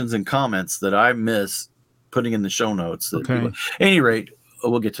 questions and comments that I missed putting in the show notes. Okay. At any rate,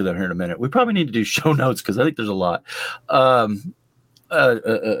 we'll get to that here in a minute. We probably need to do show notes because I think there's a lot.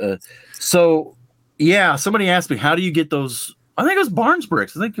 So, yeah, somebody asked me, how do you get those? I think it was Barnes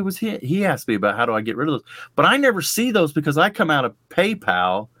Bricks. I think it was he asked me about how do I get rid of those. But I never see those because I come out of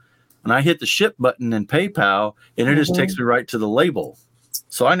PayPal and I hit the ship button in PayPal and it just takes me right to the label.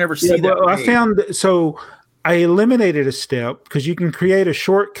 So I never see that. Well, I eliminated a step because you can create a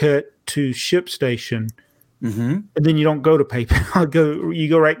shortcut to ShipStation. Mm-hmm. And then you don't go to PayPal. You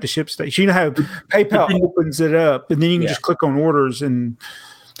go right to ShipStation. You know how PayPal opens it up, and then you can just click on orders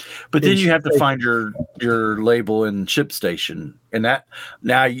But then you have to find your label in ShipStation, and that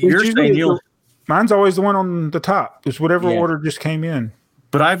now you're saying mine's always the one on the top. It's whatever order just came in.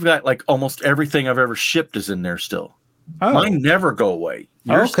 But I've got like almost everything I've ever shipped is in there still. Oh. Mine never go away.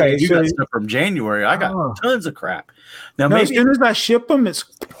 You're saying you got stuff from January. I got tons of crap. Now, maybe as soon as I ship them, it's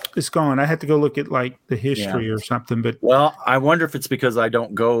gone. I have to go look at like the history or something. But I wonder if it's because I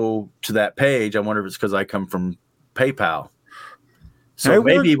don't go to that page. I wonder if it's because I come from PayPal. So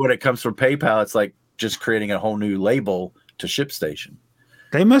maybe when it comes from PayPal, it's like just creating a whole new label to ShipStation.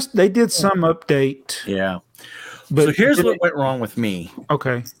 They did some update. Yeah. But so here's what went wrong with me.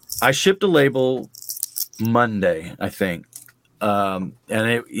 Okay. I shipped a label Monday, I think. And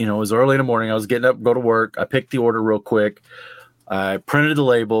it was early in the morning. I was getting up, go to work. I picked the order real quick. I printed the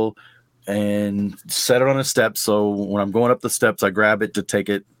label and set it on a step. So when I'm going up the steps, I grab it to take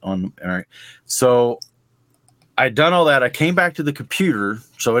it on. All right. So I'd done all that. I came back to the computer.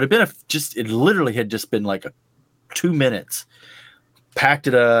 So it had been it literally had just been like 2 minutes. Packed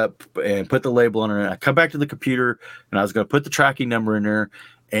it up and put the label on it. I come back to the computer and I was going to put the tracking number in there.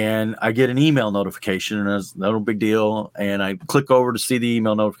 And I get an email notification, and it's no big deal. And I click over to see the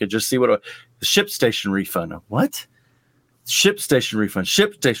email notification, just see what the ShipStation refund. What? ShipStation refund.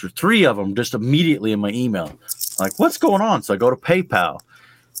 ShipStation, 3 of them just immediately in my email. Like, what's going on? So I go to PayPal,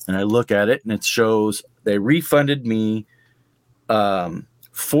 and I look at it, and it shows they refunded me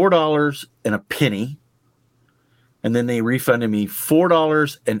 $4 and a penny, and then they refunded me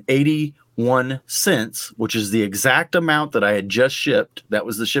 $4.81, which is the exact amount that I had just shipped. That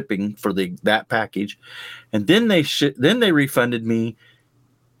was the shipping for that package. And then they refunded me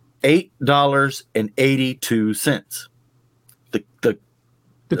 $8.82.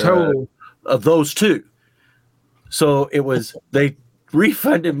 The total of those 2. So it was they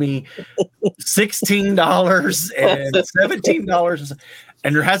refunded me $16 and $17,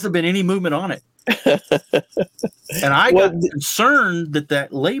 and there hasn't been any movement on it. And I got concerned that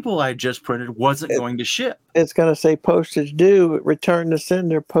label I just printed wasn't going to ship. It's going to say postage due, return to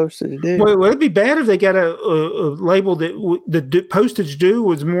sender, postage due. Well, it'd be bad if they got a label that the postage due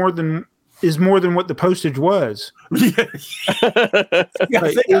was more than what the postage was. Yeah,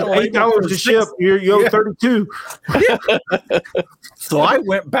 like, $8 to ship. You owe 32. So I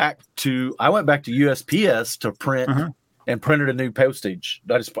went back to USPS to print. And printed a new postage.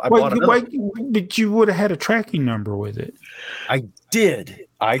 But you would have had a tracking number with it. I did.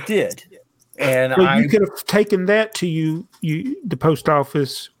 And you could have taken that to the post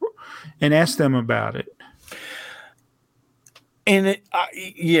office and asked them about it. And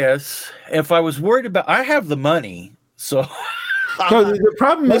yes, if I was worried about, I have the money, so the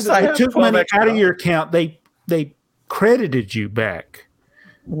problem is that they took money out of your account. They credited you back.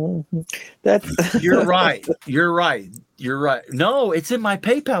 You're right. No, it's in my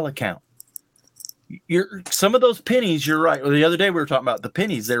PayPal account. Some of those pennies, you're right. Well, the other day we were talking about the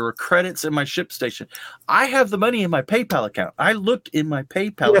pennies. There were credits in my ShipStation. I have the money in my PayPal account. I looked in my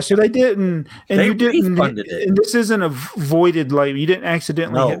PayPal. Yeah, so they didn't, and they you didn't. Refunded it. And this isn't a voided label. You didn't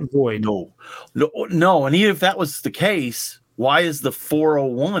accidentally hit void. No. And even if that was the case, why is the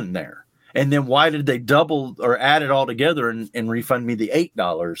 401 there? And then why did they double or add it all together and refund me the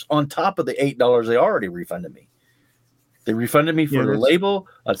 $8 on top of the $8 they already refunded me? They refunded me for the label,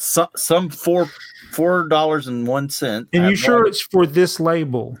 some $4.01. And you sure it's for this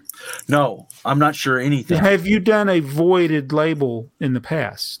label? No, I'm not sure anything. Have you done a voided label in the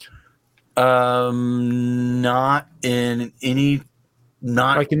past? Not in any.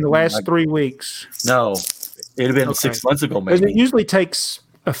 Not like in the last 3 weeks. No, it'd have been 6 months ago. Maybe it usually takes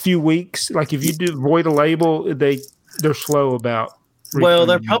a few weeks. Like if you do void a label, they're slow about. Well,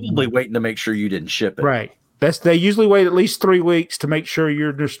 they're probably waiting to make sure you didn't ship it. Right. They usually wait at least 3 weeks to make sure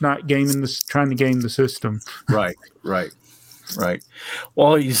you're just not trying to game the system. Right.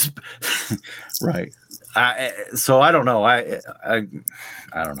 Well, right. So I don't know. I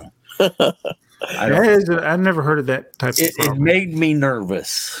don't know. I've never heard of that type of problem. It made me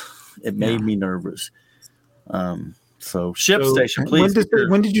nervous. So ShipStation, please.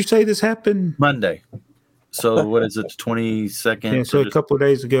 When did you say this happened? Monday. So what is it? The 22nd. Yeah, so a couple of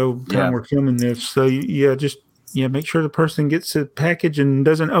days ago, we're filming this. So just make sure the person gets a package and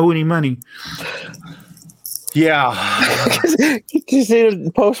doesn't owe any money. Yeah. You see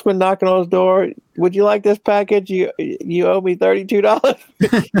the postman knocking on his door. Would you like this package? You owe me $32.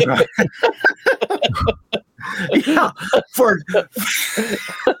 For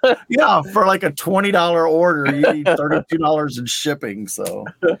like a $20 order, you need $32 in shipping. So,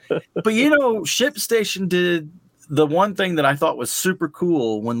 but ShipStation did the one thing that I thought was super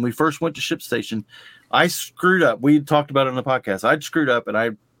cool when we first went to ShipStation. I screwed up. We talked about it on the podcast. I screwed up, and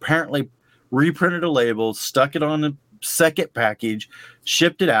I apparently reprinted a label, stuck it on the second package,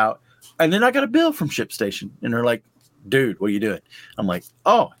 shipped it out, and then I got a bill from ShipStation, and they're like, "Dude, what are you doing?" I'm like,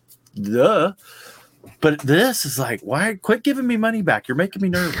 "Oh, duh." But this is like, why? Quit giving me money back. You're making me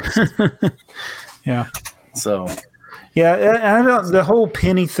nervous. Yeah. So. Yeah, I don't. The whole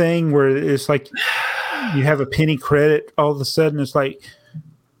penny thing, where it's like you have a penny credit, all of a sudden it's like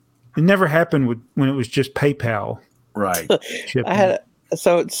it never happened when it was just PayPal. Right.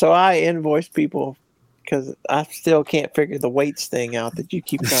 So I invoice people because I still can't figure the weights thing out that you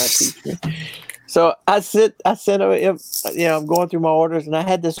keep trying to teach me. So I sent them, I'm going through my orders, and I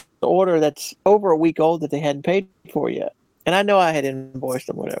had this order that's over a week old that they hadn't paid for yet. And I know I had invoiced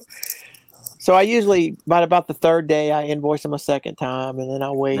them, whatever. So I usually, by about the third day, I invoice them a second time, and then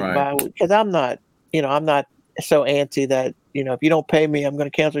I wait because I'm not so antsy that, if you don't pay me, I'm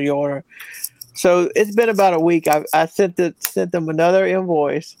going to cancel your order. So it's been about a week. I sent them another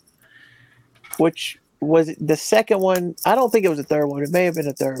invoice, which was the second one. I don't think it was the third one. It may have been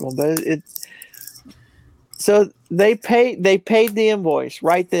the third one, but so they paid the invoice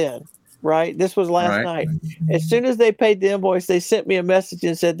right then, right? This was last night. As soon as they paid the invoice, they sent me a message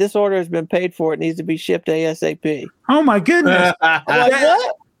and said, "This order has been paid for. It needs to be shipped ASAP." Oh my goodness. I'm like,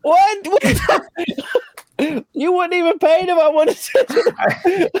 what? You wouldn't even pay them. I would have said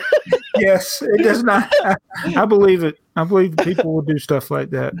it. Yes, it does not. I believe it. I believe people will do stuff like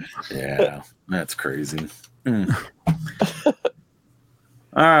that. Yeah, that's crazy. All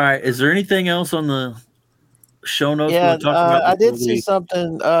right. Is there anything else on the show notes? Yeah, I did see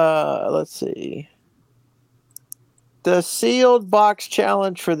something. Let's see. The sealed box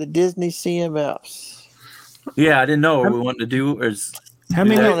challenge for the Disney CMFs. Yeah, I didn't know what we wanted to do. How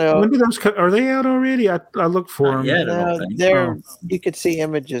many? When do those? Are they out already? I looked for them. Yeah, you could see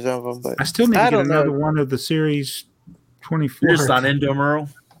images of them, but I still need to get another one of the series 24. You're just not into them, Earl?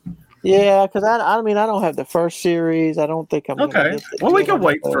 Yeah, because I don't have the first series. I don't think I'm okay. Well, we can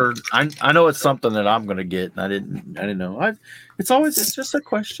wait for. I know it's something that I'm going to get, and I didn't know. It's just a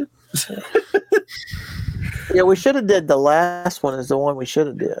question. Yeah, we should have did the last one. Is the one we should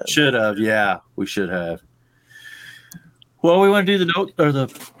have did. Should have, yeah, we should have. Well, we want to do the note or the.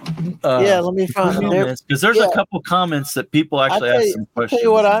 Let me find them because there's a couple comments that people actually ask some questions. Tell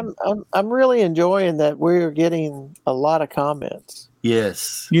you what, I'm really enjoying that we're getting a lot of comments.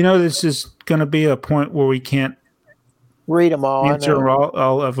 Yes. This is going to be a point where we can't read them all. Answer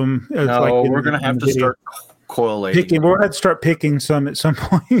all of them. It's no, we're going to have to start collating. We'll have to start picking some at some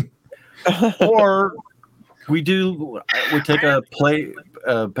point. Or we take a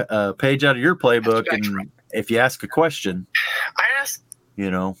page out of your playbook, and if you ask a question,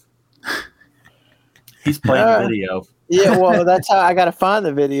 he's playing the video. Yeah, well, that's how I got to find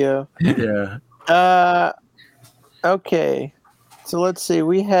the video. Yeah. Okay. So let's see.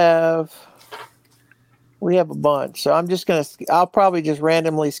 We have a bunch. So I'll probably just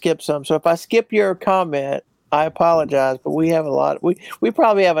randomly skip some. So if I skip your comment, I apologize, but we have a lot. We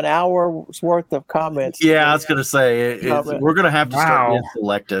probably have an hour's worth of comments. Yeah, I was going to say we're going to have to start being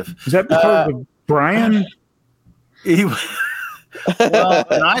selective. Is that because of Brian? And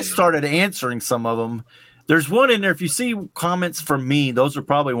I started answering some of them. There's one in there. If you see comments from me, those are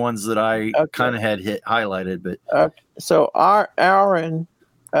probably ones that I kind of had highlighted. But so Aaron,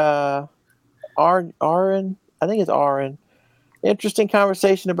 I think it's Aaron. Interesting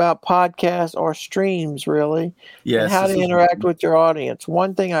conversation about podcasts or streams, really. Yes. And how to interact with your audience.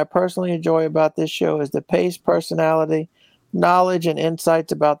 One thing I personally enjoy about this show is the pace, personality, knowledge, and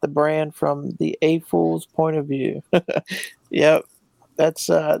insights about the brand from the AFoOL's point of view. Yep. That's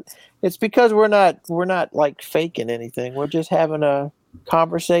it's because we're not like faking anything. We're just having a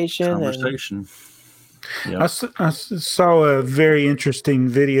conversation. Yep. I saw a very interesting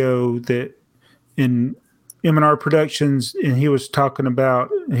video that in M&R Productions, and he was talking about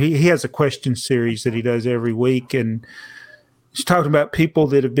he has a question series that he does every week, and he's talking about people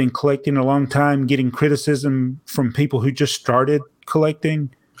that have been collecting a long time getting criticism from people who just started collecting.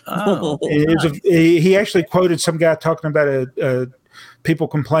 Oh, he actually quoted some guy talking about people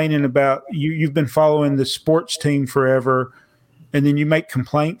complaining about you've been following the sports team forever, and then you make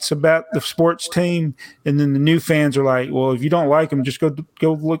complaints about the sports team, and then the new fans are like, well, if you don't like them, just go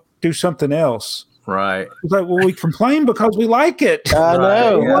look, do something else. right. It's like, well, we complain because we like it. I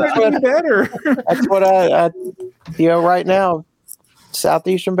know. We want it to be better. That's what I right now,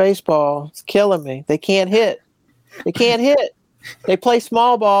 Southeastern baseball, it's killing me. They can't hit. They play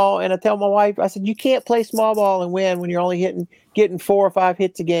small ball, and I tell my wife, I said, you can't play small ball and win when you're only getting 4 or 5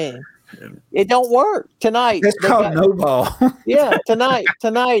 hits a game. It don't work. Tonight That's called no ball. Yeah, tonight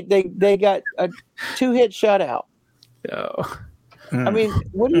they got a 2-hit shutout. Oh. I mean,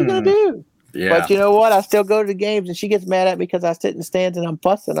 what are you gonna do? Yeah. But you know what? I still go to the games, and she gets mad at me because I sit in the stands and I'm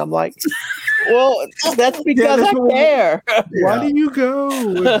fussing. I'm like, well, that's because I care. Why do you go?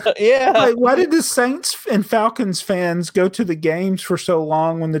 Yeah. Like, why did the Saints and Falcons fans go to the games for so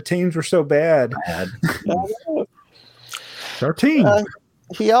long when the teams were so bad? It's our team.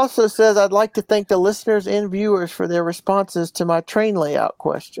 He also says, I'd like to thank the listeners and viewers for their responses to my train layout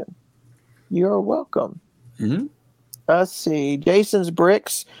question. You're welcome. Mm-hmm. Let's see. Jason's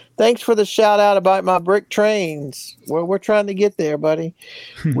Bricks. Thanks for the shout out about my brick trains. Well, we're trying to get there, buddy.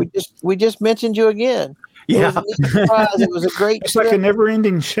 we just mentioned you again. Yeah. It was a neat surprise. It was a great It's trip. like a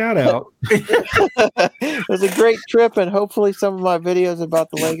never-ending shout-out. It was a great trip, and hopefully some of my videos about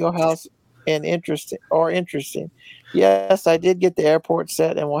the Lego house interesting. Yes, I did get the airport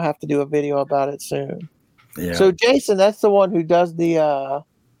set, and we'll have to do a video about it soon. Yeah. So Jason, that's the one who does the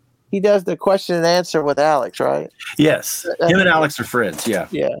question and answer with Alex, right? Yes. Him and Alex are friends. Yeah.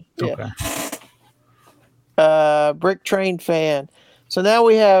 Yeah. Okay. Brick Train fan. So now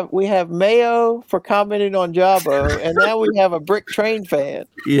we have Mayo for commenting on Jabo, and now we have a Brick Train fan.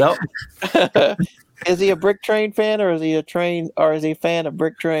 Yep. Is he a Brick Train fan, or is he a fan of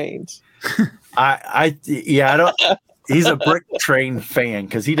brick trains? I don't. He's a brick train fan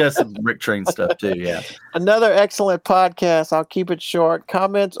because he does some brick train stuff too. Yeah. Another excellent podcast. I'll keep it short.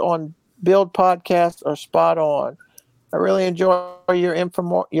 Comments on Build Podcast are spot on. I really enjoy your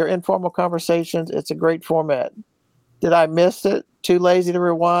informal conversations. It's a great format. Did I miss it? Too lazy to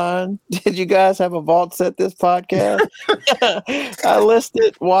rewind? Did you guys have a vault set this podcast?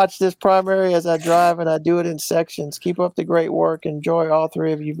 I watch this primary as I drive, and I do it in sections. Keep up the great work. Enjoy all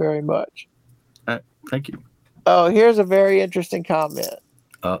three of you very much. Thank you. Oh, here's a very interesting comment.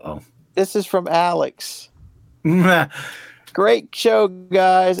 Uh-oh. This is from Alex. Great show,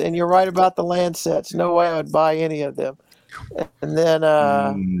 guys, and you're right about the land sets. No way I would buy any of them. And then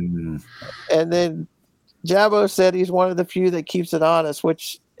Jabo said he's one of the few that keeps it honest.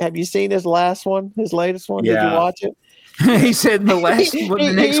 Which, have you seen his latest one? Yeah. Did you watch it? He said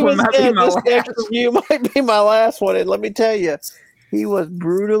the next one might be my last. Next review might be my last one. And let me tell you, he was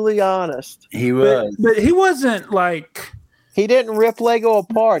brutally honest. He was, but he wasn't like he didn't rip Lego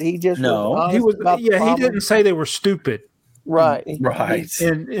apart. He just he was about he didn't say they were stupid. Right.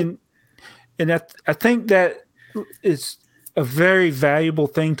 And I think that is a very valuable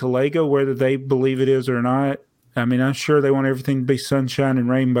thing to Lego, whether they believe it is or not. I mean, I'm sure they want everything to be sunshine and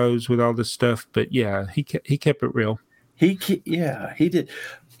rainbows with all this stuff, but yeah, he kept it real. He did.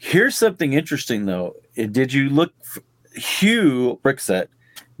 Here's something interesting though. Did you look? Hugh Brickset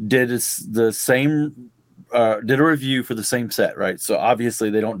did the same. Did a review for the same set, right? So obviously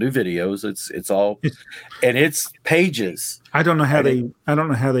they don't do videos. It's all, and it's pages. I don't know how they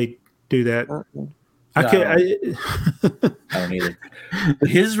do that. I don't either.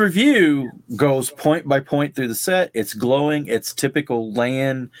 His review goes point by point through the set. It's glowing. It's typical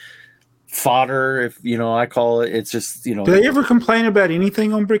land fodder, if I call it. It's just Do they ever complain about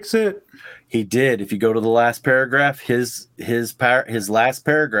anything on Brickset? He did. If you go to the last paragraph, his last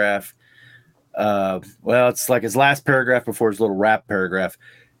paragraph. It's like his last paragraph before his little rap paragraph.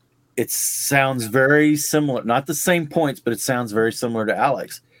 It sounds very similar, not the same points, but it sounds very similar to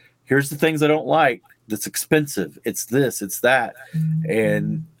Alex. Here's the things I don't like. That's expensive. It's this. It's that.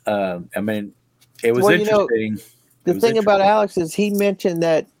 And I mean, it was interesting. The thing about Alex is he mentioned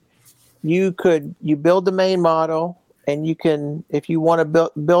that you build the main model. And you can, if you want to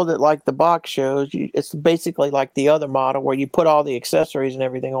build it like the box shows, it's basically like the other model where you put all the accessories and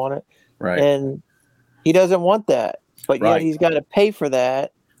everything on it. Right. And he doesn't want that, but yet he's got to pay for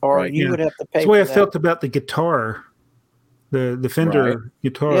that, or you would have to pay. That's the way I felt about the guitar, the Fender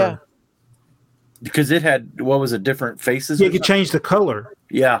guitar. Yeah. Because it had, what was it, different faces? You could change the color.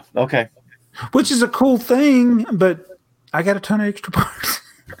 Yeah. Okay. Which is a cool thing, but I got a ton of extra parts.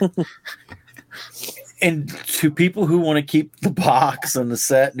 And to people who want to keep the box and the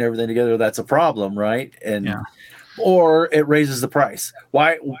set and everything together, that's a problem, right? And or it raises the price.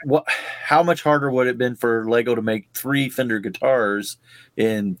 Why? What? How much harder would it have been for Lego to make 3 Fender guitars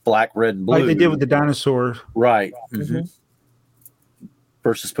in black, red, and blue, like they did with the dinosaur? Right. Mm-hmm.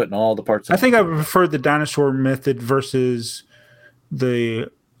 Versus putting all the parts. I think I prefer the dinosaur method versus the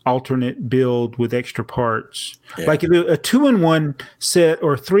alternate build with extra parts. Yeah. Like a 2-in-1 set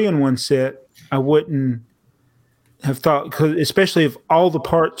or a 3-in-1 set, I wouldn't have thought, cause especially if all the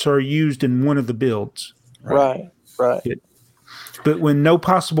parts are used in one of the builds. Right. But when no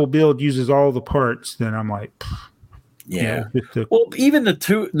possible build uses all the parts, then I'm like, yeah. Well, even the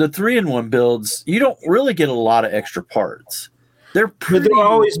 3-in-1 builds, you don't really get a lot of extra parts. But there'll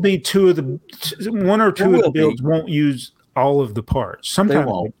always be one or two of the builds won't use all of the parts.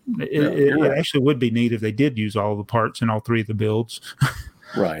 Sometimes it actually would be neat if they did use all the parts in all 3 of the builds.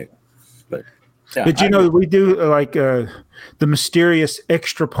 Right. But we do like the mysterious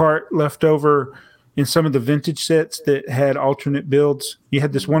extra part left over in some of the vintage sets that had alternate builds. You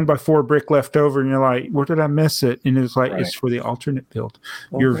had this 1x4 brick left over, and you're like, where did I miss it? And it's like, it's for the alternate build.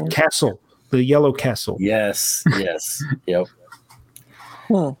 Your castle, the yellow castle. Yes. Yep.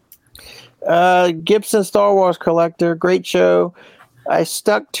 Gibson Star Wars collector, great show. I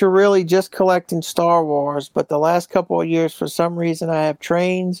stuck to really just collecting Star Wars, but the last couple of years, for some reason, I have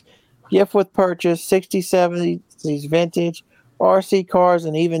trains, gift with purchase, 60s, 70s vintage, RC cars,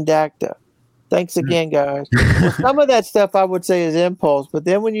 and even Dacta. Thanks again, guys. Well, some of that stuff I would say is impulse, but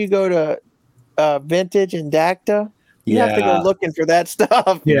then when you go to vintage and Dacta, you have to go looking for that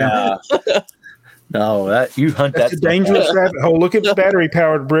stuff. Yeah. No, you hunt That's that. a dangerous rabbit hole. Look at battery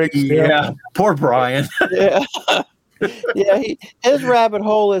powered bricks. Yeah, poor Brian. His rabbit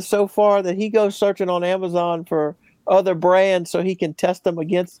hole is so far that he goes searching on Amazon for other brands so he can test them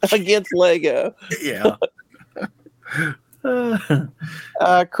against Lego. Yeah.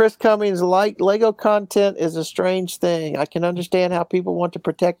 Chris Cummings, like Lego content is a strange thing. I can understand how people want to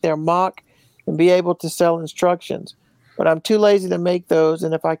protect their mock and be able to sell instructions, but I'm too lazy to make those,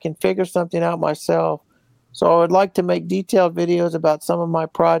 and if I can figure something out myself. So I would like to make detailed videos about some of my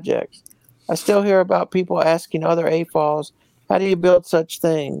projects. I still hear about people asking other AFoOLs, how do you build such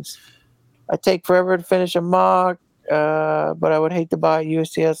things? I take forever to finish a mock, but I would hate to buy a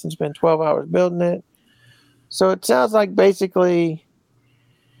USCS and spend 12 hours building it. So it sounds like basically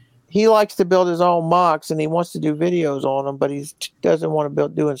he likes to build his own mocks and he wants to do videos on them, but he doesn't want to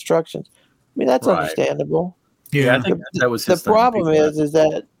do instructions. I mean, that's understandable. Yeah, I think that was his the problem is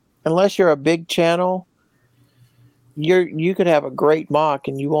that unless you're a big channel, you could have a great mock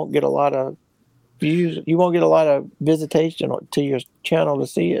and you won't get a lot of views. You won't get a lot of visitation to your channel to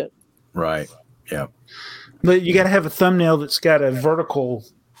see it. Right. Yeah. But you got to have a thumbnail that's got a vertical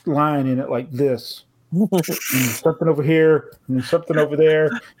line in it like this. And something over here and then something over there,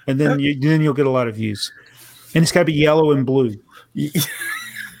 and then you'll get a lot of views. And it's got to be yellow and blue.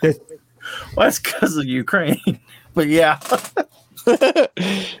 That's because of Ukraine. But yeah.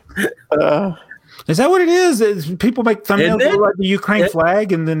 Is that what it is? People make thumbnails that look like the Ukraine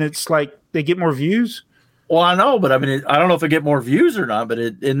flag, and then it's like they get more views? Well, I know, but I mean, I don't know if it get more views or not, but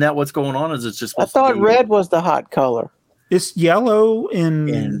isn't that what's going on? Is it's just I thought red was the hot color. It's yellow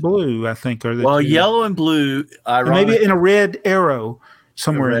and blue, I think. Are the two. Yellow and blue. Maybe in a red arrow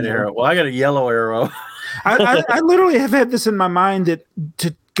somewhere in there. Arrow. Well, I got a yellow arrow. I literally have had this in my mind that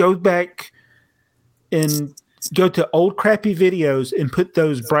to go back and go to old crappy videos and put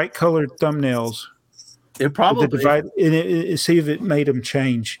those bright colored thumbnails. It probably see if it made them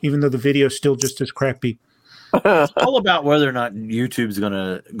change, even though the video is still just as crappy. It's all about whether or not YouTube's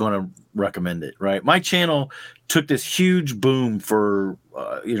gonna recommend it, right? My channel took this huge boom for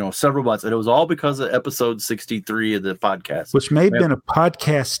several months, and it was all because of episode 63 of the podcast, which may have been a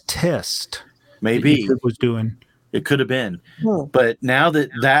podcast test. Maybe it was doing. It could have been, but now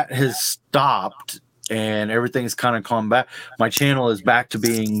that has stopped and everything's kind of come back, my channel is back to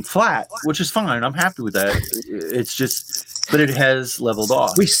being flat, which is fine. I'm happy with that. It's just, but it has leveled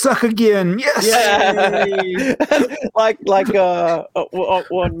off. We suck again. Yes. like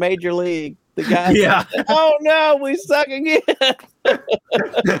on Major League, the guy. Yeah. Said, oh no, we suck again.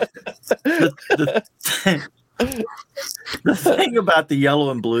 The thing about the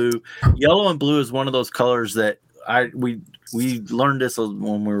yellow and blue is one of those colors that we learned this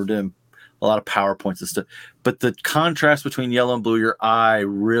when we were doing a lot of PowerPoints and stuff, but the contrast between yellow and blue, your eye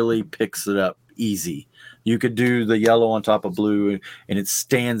really picks it up easy. You could do the yellow on top of blue, and it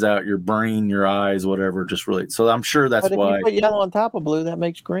stands out your brain, your eyes, whatever. Just really. So I'm sure that's but if why. you put yellow on top of blue, that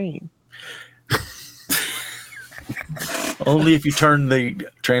makes green. Only if you turn the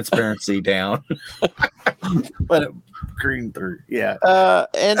transparency down. Let it green through. Yeah.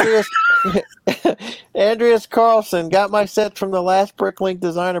 Andreas Carlson got my set from the last Bricklink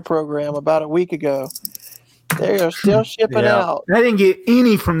designer program about a week ago. They are still shipping out. I didn't get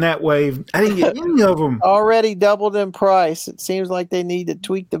any from that wave. I didn't get any of them. Already doubled in price. It seems like they need to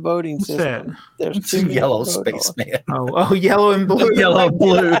tweak the voting What's system. that? There's It's too many yellow to vote spaceman. Oh, yellow and blue. Yellow and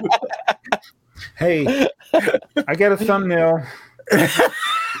blue. Hey, I got a thumbnail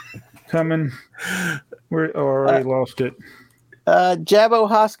coming. Already lost it. Jabo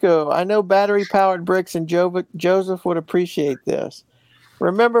Hosco, I know battery-powered bricks and Joseph would appreciate this.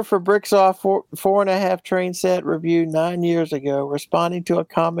 Remember for Bricks Off 4.5 train set review 9 years ago, responding to a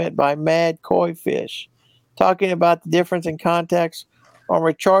comment by Mad Koi Fish, talking about the difference in contacts on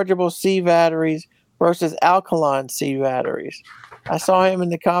rechargeable C batteries versus alkaline C batteries. I saw him in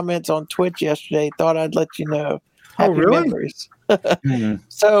the comments on Twitch yesterday. Thought I'd let you know. Happy really? memories.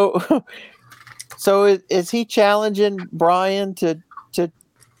 So is he challenging Brian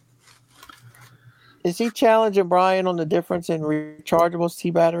Is he challenging Brian on the difference in rechargeable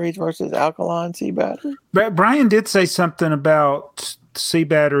C batteries versus alkaline C batteries? Brian did say something about C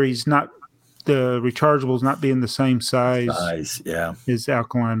batteries, not the rechargeables, not being the same size as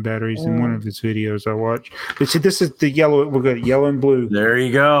alkaline batteries in one of his videos I watched. But see, this is the yellow. We're good. Yellow and blue. There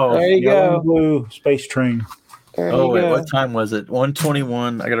you go. There you Yellow go. and blue space train. Wait, what time was it?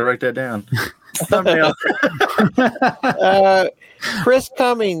 1:21. I got to write that down. Thumbnail. Chris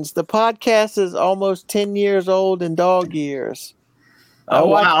Cummings, the podcast is almost 10 years old in dog years. Oh,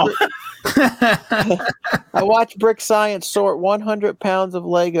 wow. I watched Brick Science sort 100 pounds of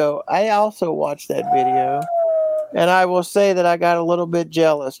Lego. I also watched that video. And I will say that I got a little bit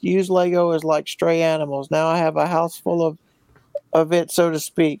jealous. Used Lego is like stray animals. Now I have a house full of it, so to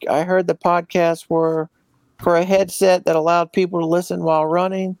speak. I heard the podcasts were for a headset that allowed people to listen while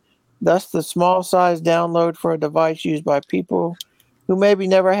running. Thus, the small size download for a device used by people who maybe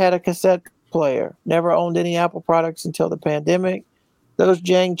never had a cassette player, never owned any Apple products until the pandemic. Those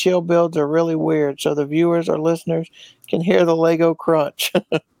Jang Chill builds are really weird, so the viewers or listeners can hear the Lego crunch.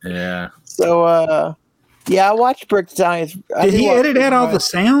 Yeah. So, I watched Brick Science. Did he edit out all the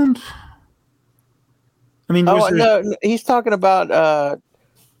sound? I mean, no, he's talking about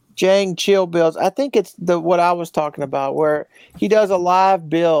Jang Chill builds. I think it's what I was talking about, where he does a live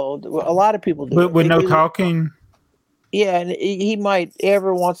build. A lot of people do. But with no talking? Yeah, and he might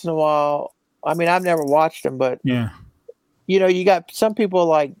every once in a while. I mean, I've never watched him, but yeah. You got some people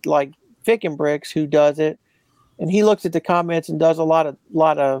like Fick and Bricks who does it, and he looks at the comments and does a lot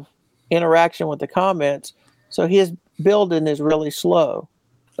of interaction with the comments. So his building is really slow.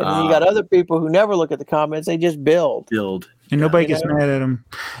 And then you got other people who never look at the comments; they just build. And nobody gets mad at him.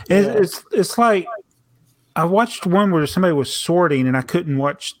 It's like I watched one where somebody was sorting, and I couldn't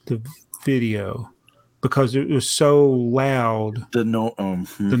watch the video because it was so loud. The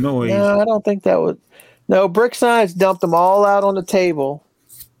noise. No, I don't think that was. No, Brick Science dumped them all out on the table,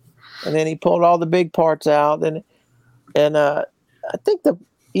 and then he pulled all the big parts out, and I think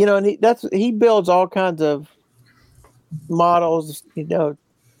he builds all kinds of models,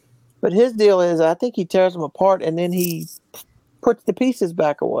 but his deal is I think he tears them apart and then he puts the pieces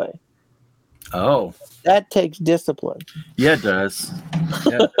back away. Oh, that takes discipline. Yeah, it does.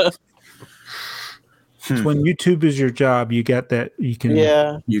 Yeah, it does. So when YouTube is your job, you got that. You can do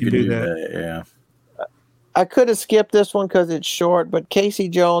that. Yeah. I could have skipped this one because it's short, but Casey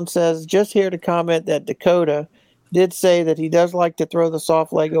Jones says, just here to comment that Dakota did say that he does like to throw the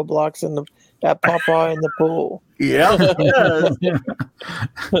soft Lego blocks at Popeye in the pool. Yeah.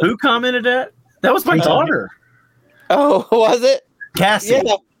 Who commented that? That was my daughter. Oh, was it? Cassie.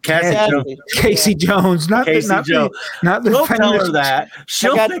 Yeah. Casey Jones, not Casey Jones. Not the Don't tell her that.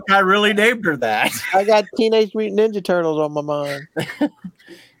 She'll think I really named her that. I got Teenage Mutant Ninja Turtles on my mind.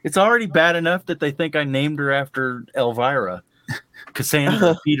 It's already bad enough that they think I named her after Elvira,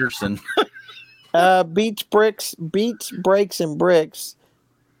 Cassandra Peterson. Beats, Breaks, and Bricks.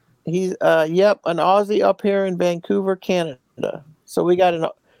 He's an Aussie up here in Vancouver, Canada. So we got an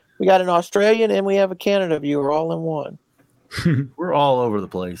Australian and we have a Canada viewer all in one. We're all over the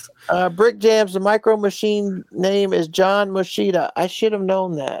place. Brick Jams, the micro machine name is John Moshida. I should have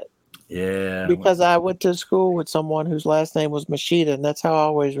known that. Yeah. Because I went to school with someone whose last name was Moshida, and that's how I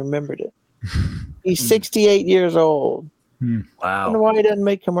always remembered it. He's 68 years old. Wow. I wonder why he doesn't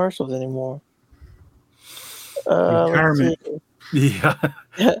make commercials anymore. Retirement. Yeah.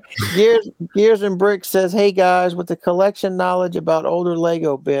 Gears and Bricks says, "Hey guys, with the collection knowledge about older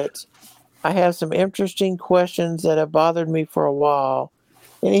Lego bits, I have some interesting questions that have bothered me for a while.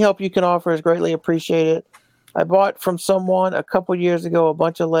 Any help you can offer is greatly appreciated. I bought from someone a couple years ago a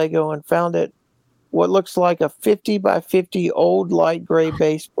bunch of Lego and found it what looks like a 50 by 50 old light gray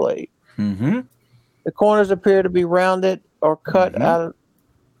base plate. Mm-hmm. The corners appear to be rounded or cut out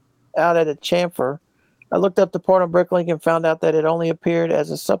at a chamfer. I looked up the part on Bricklink and found out that it only appeared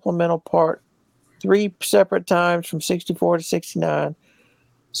as a supplemental part 3 separate times from 64 to 69.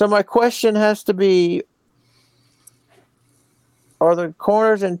 So my question has to be, are the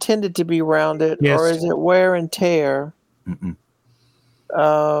corners intended to be rounded, Yes. or is it wear and tear?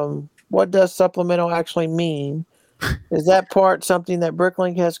 What does supplemental actually mean? Is that part something that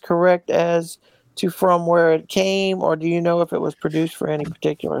Bricklink has correct as to from where it came, or do you know if it was produced for any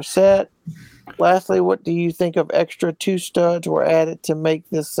particular set? Lastly, what do you think of extra 2 studs were added to make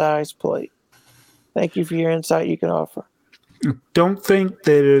this size plate? Thank you for your insight you can offer." Don't think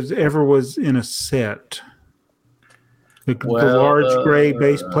that it ever was in a set. The large gray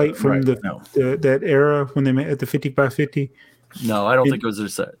base plate from that era when they made at the 50 by 50. No, I don't think it was a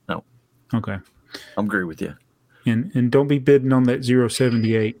set. No. Okay. I'm agree with you. And don't be bidding on that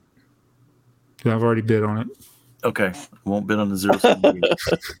 078. I've already bid on it. Okay. I won't bid on the 078.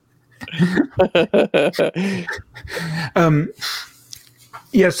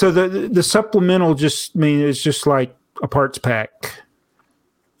 Yeah, so the supplemental it's just like a parts pack.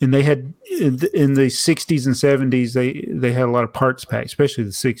 And they had in the 60s and 70s they had a lot of parts packs, especially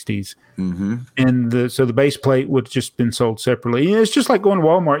the 60s. Mm-hmm. And so the base plate would have just been sold separately. And it's just like going to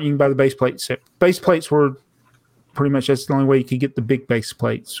Walmart, you can buy the base plate. Base plates were pretty much, that's the only way you could get the big base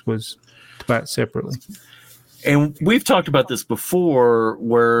plates, was to buy it separately. And we've talked about this before,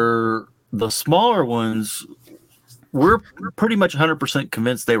 where the smaller ones, we're pretty much 100%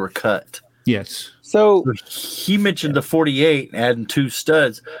 convinced they were cut. Yes. So he mentioned the 48 adding 2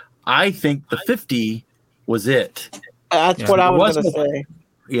 studs. I think the 50 was it. That's what I was going to say.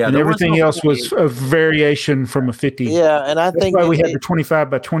 Yeah, and everything else was a variation from a 50. Yeah, and that's why we had the 25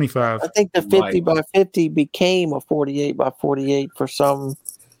 by 25. I think the 50 by 50 became a 48 by 48 for something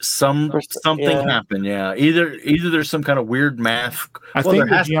happened. Yeah, either there's some kind of weird math. I think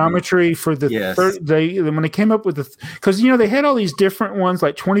the geometry for the when they came up with because they had all these different ones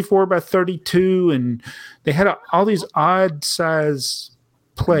like 24 by 32, and they had all these odd size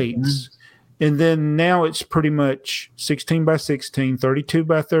plates. Mm-hmm. And then now it's pretty much 16 by 16, 32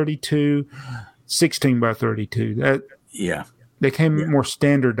 by 32, 16 by 32. They came more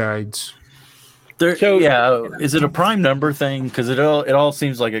standardized. Is it a prime number thing? Because it all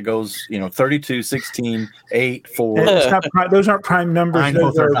seems like it goes, 32, 16, 8, 4. Those aren't prime numbers.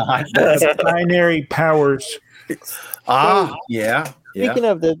 Those are binary powers. Speaking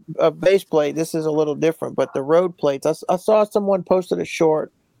of the base plate, this is a little different, but the road plates, I saw someone posted a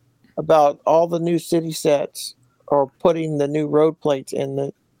short about all the new city sets or putting the new road plates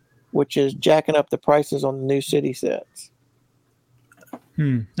in which is jacking up the prices on the new city sets.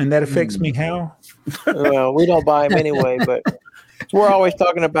 And that affects me how? Well, we don't buy them anyway, but we're always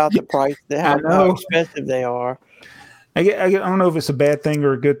talking about the price, how expensive they are. I don't know if it's a bad thing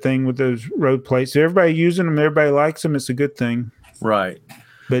or a good thing with those road plates. If everybody using them, everybody likes them, it's a good thing. Right.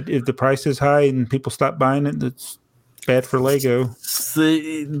 But if the price is high and people stop buying it, that's bad for Lego.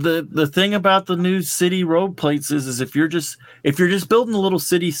 The thing about the new city road plates is if you're just building the little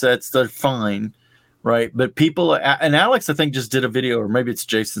city sets, they're fine, right? But people, and Alex, I think, just did a video, or maybe it's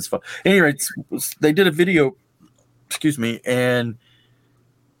Jason's fault. Anyway, they did a video, and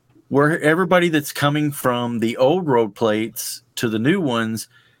where everybody that's coming from the old road plates to the new ones,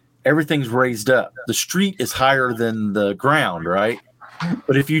 everything's raised up. The street is higher than the ground, right?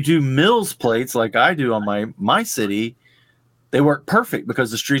 But if you do Mills plates like I do on my city, they work perfect because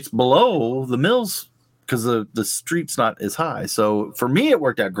the street's below the Mills because the street's not as high. So for me, it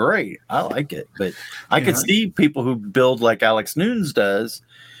worked out great. I like it. But I could see people who build like Alex Nunes does,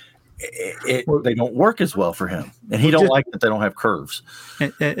 they don't work as well for him. And he don't like that they don't have curves.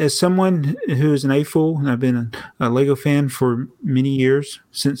 As someone who's an AFoOL, and I've been a Lego fan for many years,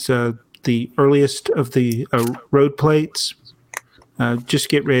 since the earliest of the road plates, just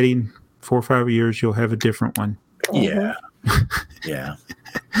get ready. In 4 or 5 years, you'll have a different one. Yeah. Yeah.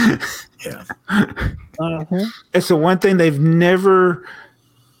 Yeah. It's the one thing they've never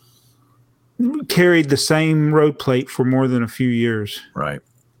carried the same road plate for more than a few years. Right.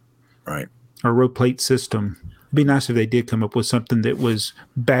 Right. Or road plate system. It'd be nice if they did come up with something that was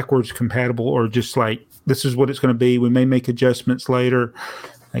backwards compatible, or just like, this is what it's going to be. We may make adjustments later.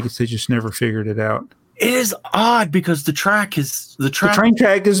 I guess they just never figured it out. It is odd because the train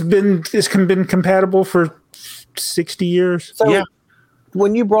track has been compatible for 60 years. So yeah.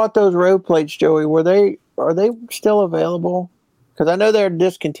 when you brought those road plates, Joey, are they still available? Because I know they're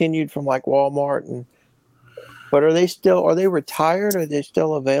discontinued from like Walmart, but are they retired? Or are they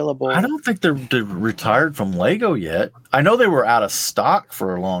still available? I don't think they're retired from Lego yet. I know they were out of stock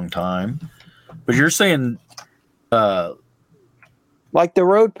for a long time, but you're saying, like the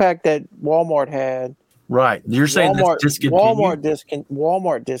road pack that Walmart had. right? You're saying this discontinued?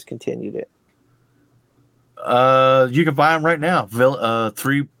 Walmart discontinued it. You can buy them right now. Limit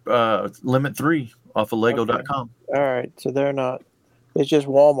 3 off of Lego.com. Okay. All right, so they're not. It's just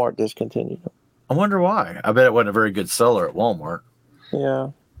Walmart discontinued them. I wonder why. I bet it wasn't a very good seller at Walmart.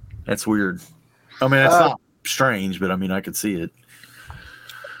 Yeah, that's weird. I mean, it's not strange, but I mean, I could see it.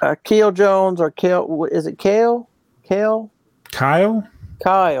 Keel Jones or Kale? Is it Kale? Kale? Kyle?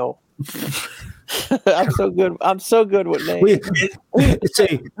 I'm so good with names. It's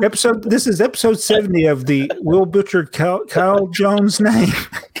a episode. This is episode 70 of the Will Butcher Kyle Jones name.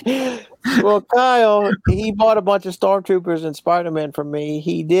 Well, Kyle, he bought a bunch of Stormtroopers and Spider-Man from me.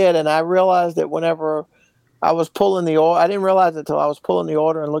 He did, and I realized that whenever I was pulling the order, I didn't realize it until I was pulling the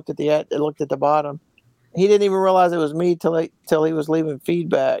order and looked at the bottom. He didn't even realize it was me till he was leaving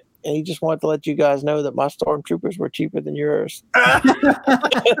feedback, and he just wanted to let you guys know that my Stormtroopers were cheaper than yours. Have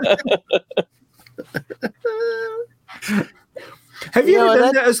you ever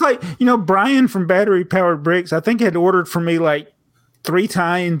done that? It's like, Brian from Battery Powered Bricks, I think had ordered for me like 3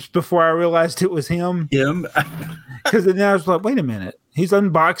 times before I realized it was him. Because then I was like, wait a minute. He's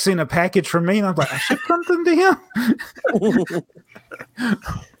unboxing a package for me. And I'm like, I shipped something to him.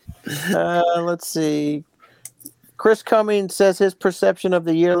 Let's see. Chris Cummings says his perception of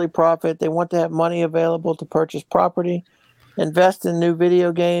the yearly profit, they want to have money available to purchase property, invest in new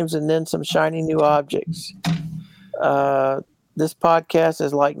video games, and then some shiny new objects. This podcast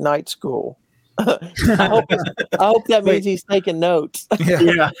is like night school. I hope that means he's taking notes.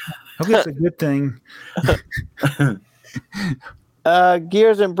 Yeah. I hope it's a good thing.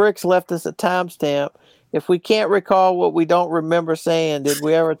 Gears and Bricks left us a timestamp. If we can't recall what we don't remember saying, did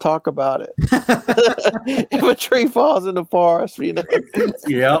we ever talk about it? If a tree falls in the forest,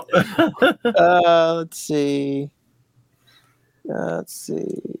 Yeah. Let's see. I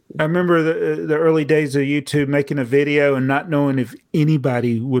remember the early days of YouTube making a video and not knowing if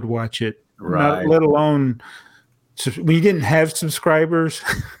anybody would watch it. Right. Let alone we didn't have subscribers.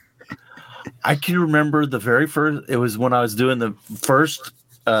 I can remember the very first. It was when I was doing the first,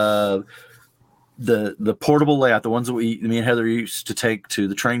 the portable layout, the ones that me and Heather used to take to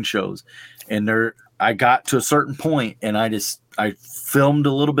the train shows, and I got to a certain point, and I filmed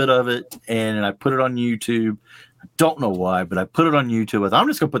a little bit of it, and I put it on YouTube. I don't know why, but I put it on YouTube. I thought, I'm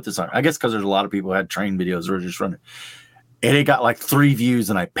just gonna put this on. I guess because there's a lot of people who had train videos or just running, and it got like 3 views,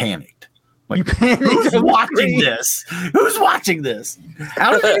 and I panicked. Like, who's watching this? Who's watching this?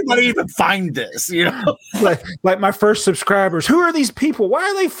 How does anybody even find this? Like my first subscribers. Who are these people? Why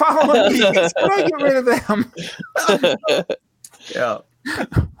are they following me? How do I get rid of them?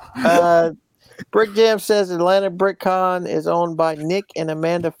 Yeah. Brick Jam says Atlanta BrickCon is owned by Nick and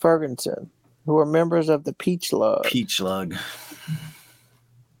Amanda Ferguson, who are members of the Peach Lug.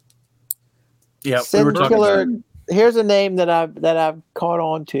 Yeah, we were talking. Here's a name that I've caught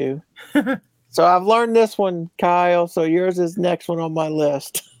on to. So I've learned this one, Kyle. So yours is next one on my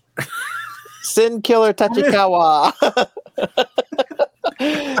list. Sin Killer Tachikawa.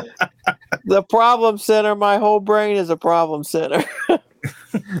 The problem center. My whole brain is a problem center.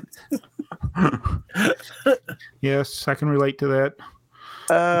 Yes, I can relate to that.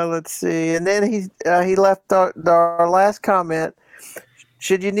 Let's see. And then he left our last comment.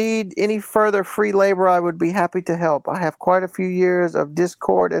 Should you need any further free labor, I would be happy to help. I have quite a few years of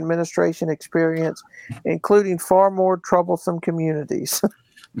Discord administration experience, including far more troublesome communities.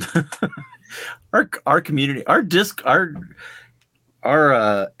 Our community, our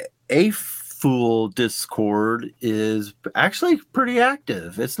AFoOL Discord is actually pretty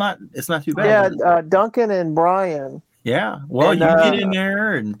active. It's not too bad. Yeah, Duncan and Brian. Yeah, well, you get in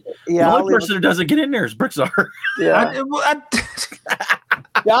there, and the only person who doesn't get in there is Bricksar. Yeah.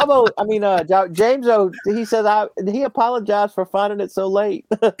 James O. He says he apologized for finding it so late.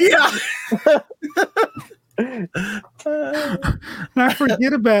 Yeah. I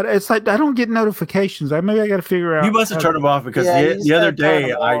forget about it. It's like I don't get notifications. Maybe I got to figure out. You must have turned them off because the other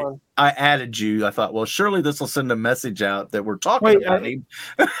day I added you. I thought, well, surely this will send a message out that we're talking about him.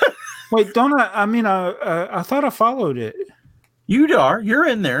 Wait, don't I? I mean, I thought I followed it. You are. You're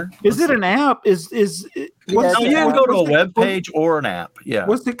in there. Is it an app? You can go to a web page or an app. Yeah.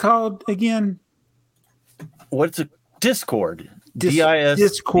 What's it called again? What's a Discord? Discord.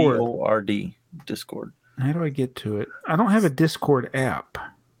 Discord. How do I get to it? I don't have a Discord app.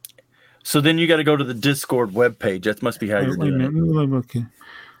 So then you got to go to the Discord webpage. That must be how you're doing it. Okay.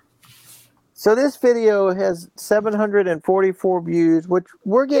 So this video has 744 views, which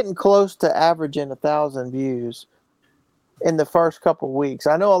we're getting close to averaging 1,000 views in the first couple of weeks.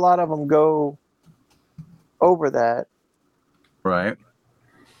 I know a lot of them go over that. Right.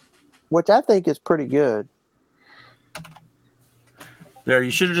 Which I think is pretty good. There,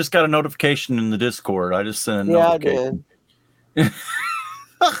 you should have just got a notification in the Discord. I just sent a notification. I did.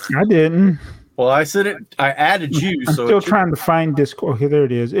 I didn't. Well, I said it. I added you. I'm so still trying to find Discord. Okay, there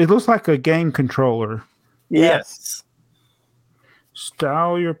it is. It looks like a game controller. Yes.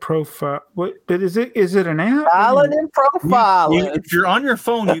 Style your profile. What? But is it an app? Styling and profiling. If you're on your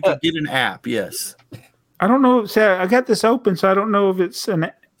phone, you can get an app. Yes. I don't know. I got this open, so I don't know if it's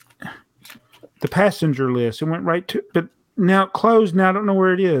the passenger list. It went right to, but now it closed. Now I don't know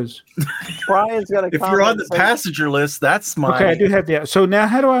where it is. Brian's gonna. If you're on the passenger list, that's my. Okay, I do have that. So now,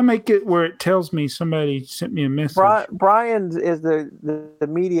 how do I make it where it tells me somebody sent me a message? Brian is the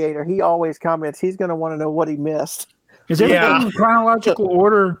mediator. He always comments. He's going to want to know what he missed. Is everything in chronological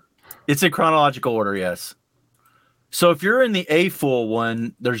order? It's in chronological order, yes. So if you're in the AFoOL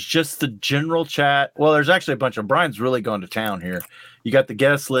one, there's just the general chat. Well, there's actually a bunch of Brian's really gone to town here. You got the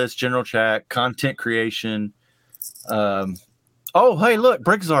guest list, general chat, content creation. Oh, hey, look,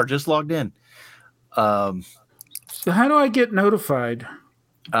 Brickzar just logged in. So how do I get notified?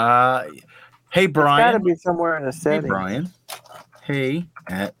 Hey, Brian. It's got to be somewhere in the setting. Hey, Brian. Hey,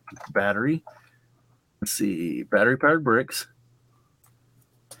 at battery. Let's see, battery powered bricks.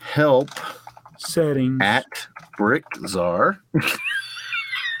 Help settings at Brickzar.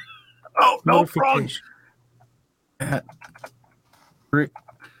 Oh no, wrong. At Brickzar.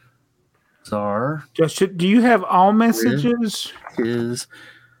 Do you have all messages? His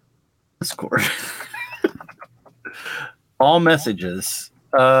Discord. All messages.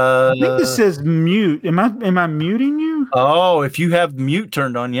 I think this says mute. Am I muting you? Oh, if you have mute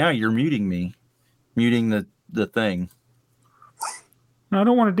turned on, yeah, you're muting me. Muting the thing. No, I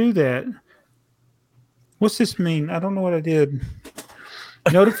don't want to do that. What's this mean? I don't know what I did.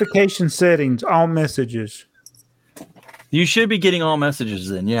 Notification settings, all messages. You should be getting all messages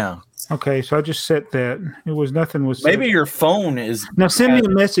then, yeah. Okay, so I just set that. It was nothing was set. Maybe your phone is. Now send me a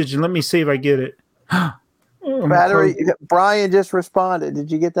message and let me see if I get it. Battery. Brian just responded.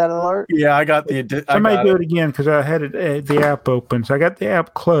 Did you get that alert? Yeah, I got the. Somebody do it again because I had the app open. So I got the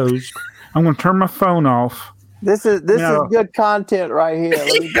app closed. I'm going to turn my phone off. This is good content right here.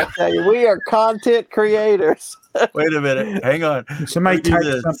 Let me just tell you, we are content creators. Wait a minute, hang on. Somebody type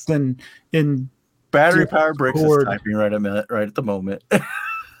something in. Battery power bricks is typing right at the moment.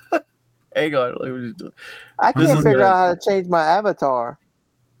 Hang on. I can't figure out how to change my avatar.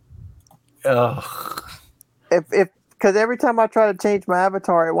 Oh. Because every time I try to change my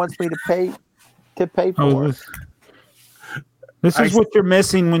avatar, it wants me to pay for it. This is what you're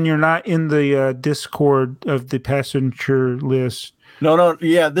missing when you're not in the Discord of the passenger list. No,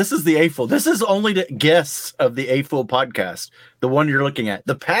 yeah, this is the AFoOL. This is only the guests of the AFoOL podcast, the one you're looking at.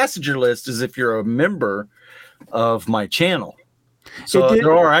 The passenger list is if you're a member of my channel. So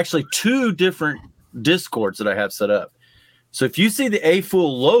there are actually 2 different Discords that I have set up. So if you see the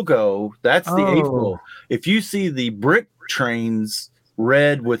AFoOL logo, that's the AFoOL. If you see the brick trains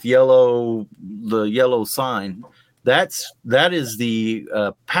red with the yellow sign, that is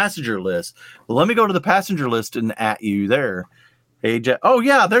the passenger list. Well, let me go to the passenger list and at you there. Hey, oh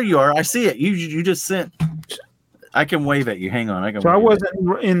yeah, there you are. I see it. You just sent. I can wave at you. Hang on. So I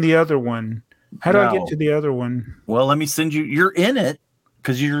wasn't in the other one. How do I get to the other one? Well, let me send you. You're in it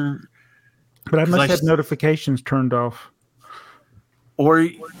because you're. But I must have notifications turned off.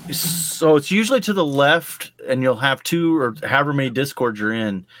 So it's usually to the left, and you'll have 2 or however many Discords you're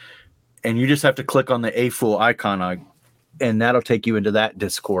in, and you just have to click on the AFoOL icon, and that'll take you into that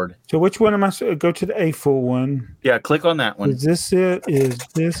Discord. So which one am I? Go to the AFoOL one. Yeah, click on that one. Is this it? Is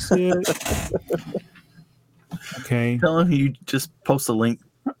this it? Okay. Tell him you just post a link.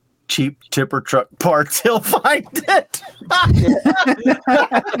 Cheap tipper truck parts. He'll find it.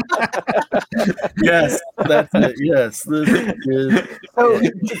 Yes, that's it. Yes, this is. So,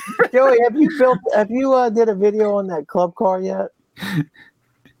 Joey, have you did a video on that club car yet?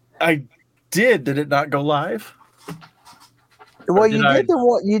 I did. Did it not go live? Well, you did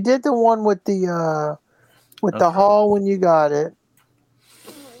the one with the haul when you got it.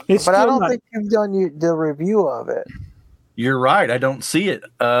 But I don't think you've done the review of it. You're right. I don't see it.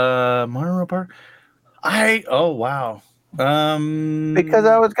 Monroe Park. Oh wow. Because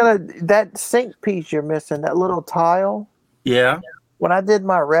I was that sink piece you're missing, that little tile. Yeah. When I did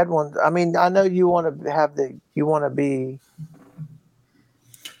my red one, I mean, I know you want to have you want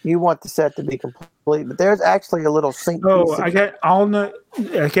the set to be complete, but there's actually a little sync piece. Oh,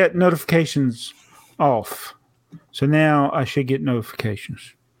 I got notifications off, so now I should get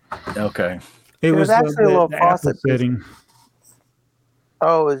notifications. Okay. It was actually a little the faucet Apple setting.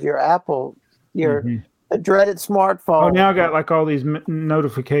 Oh, is your Apple the dreaded smartphone? Oh, now I got like all these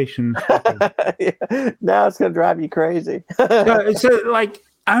notifications. Yeah. Now it's gonna drive you crazy. It's like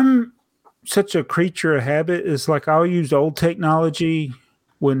I'm such a creature of habit. It's like I'll use old technology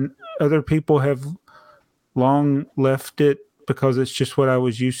when other people have long left it because it's just what I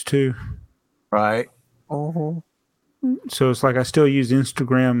was used to. Right. So it's like I still use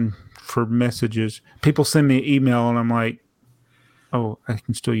Instagram for messages. People send me an email and I'm like, oh, I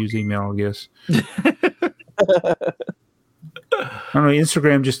can still use email, I guess. I don't know.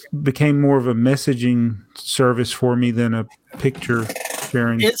 Instagram just became more of a messaging service for me than a picture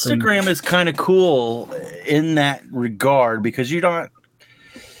sharing. Instagram is kind of cool in that regard because you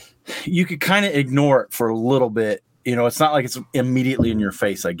could kind of ignore it for a little bit. You know, it's not like it's immediately in your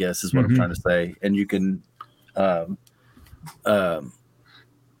face, I guess, is what I'm trying to say. And you can, I don't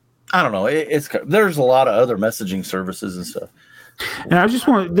know. There's a lot of other messaging services and stuff. And I just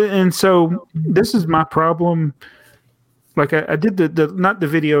want, and so this is my problem. Like I did the not the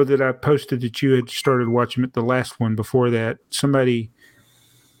video that I posted that you had started watching, but the last one before that. Somebody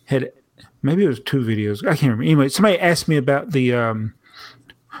had, maybe it was 2 videos. I can't remember. Anyway, somebody asked me about the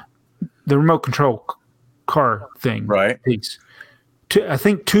remote control car thing. Right. Piece. I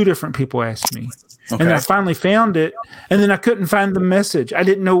think 2 different people asked me. Okay. And I finally found it, and then I couldn't find the message. I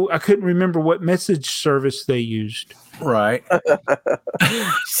couldn't remember what message service they used. Right.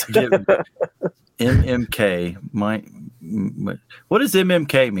 MMK. What does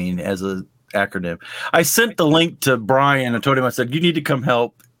MMK mean as an acronym? I sent the link to Brian. I told him, I said, you need to come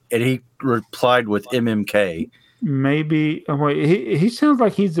help. And he replied with MMK. Maybe he sounds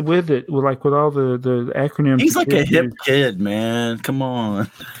like he's with it, with all the acronyms. He's like a hip kid, man. Come on.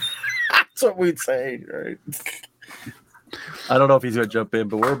 That's what we'd say, right? I don't know if he's gonna jump in,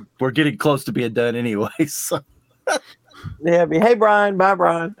 but we're getting close to being done anyway. So. Yeah, hey Brian, bye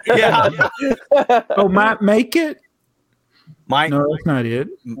Brian. Yeah. Oh, might make it. No, that's not it.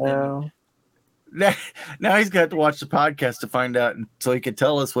 No. Now he's got to watch the podcast to find out, so he can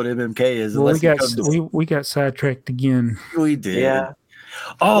tell us what MMK is. Well, we got sidetracked again. We did. Yeah.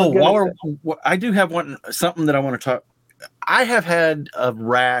 Oh, I do have something that I want to talk. I have had a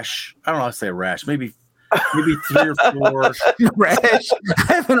rash. I don't know how to say a rash. Maybe 3 or 4 rash. I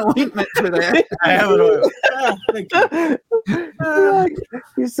have an ointment for that. I have an ointment. Oh, thank you.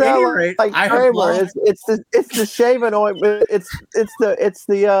 You sound like Kramer. It's the shaving ointment. It's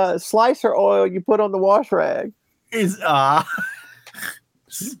the slicer oil you put on the wash rag. So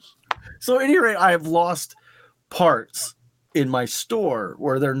at any rate, I have lost parts in my store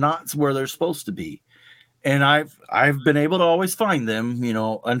where they're not where they're supposed to be. And I've been able to always find them, you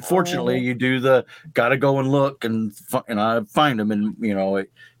know. Unfortunately, you do gotta go and look and I find them, and you know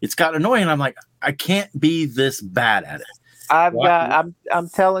it's got annoying. I'm like, I can't be this bad at it. I'm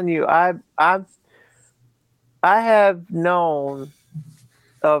telling you, I have known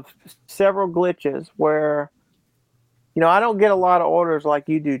of several glitches where, you know, I don't get a lot of orders like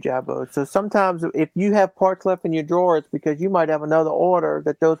you do, Jabbo. So sometimes if you have parts left in your drawer, it's because you might have another order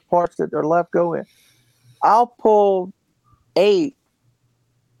that those parts that are left go in. I'll pull 8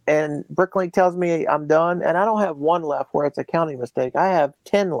 and Bricklink tells me I'm done, and I don't have 1 left where it's a counting mistake. I have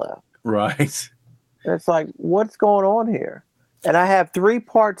 10 left. Right. And it's like, what's going on here? And I have 3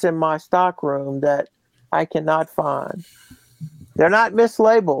 parts in my stock room that I cannot find. They're not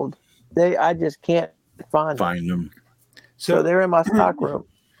mislabeled. I just can't find them. So they're in my stock room.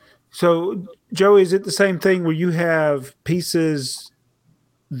 So, Joey, is it the same thing where you have pieces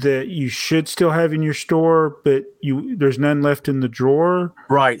that you should still have in your store, but there's none left in the drawer?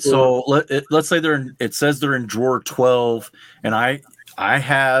 Right. So let's say it says they're in drawer 12, and I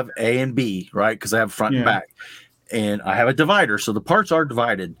have A and B, right? Because I have front and back, and I have a divider, so the parts are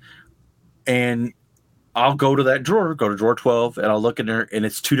divided. And I'll go to that drawer, go to drawer 12, and I'll look in there, and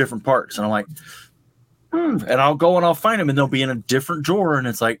it's 2 different parts, and I'm like, and I'll go and I'll find them, and they'll be in a different drawer, and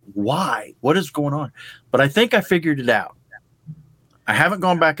it's like, why? What is going on? But I think I figured it out. I haven't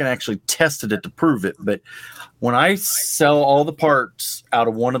gone back and actually tested it to prove it, but when I sell all the parts out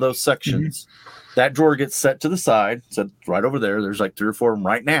of one of those sections, that drawer gets set to the side. So right over there, there's like 3 or 4 of them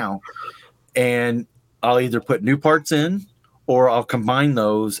right now. And I'll either put new parts in or I'll combine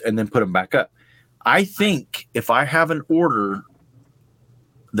those and then put them back up. I think if I have an order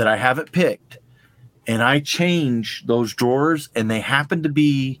that I haven't picked and I change those drawers and they happen to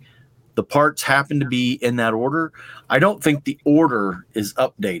be, the parts happen to be in that order, I don't think the order is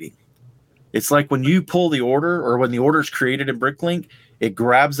updating. It's like when you pull the order or when the order is created in Bricklink, it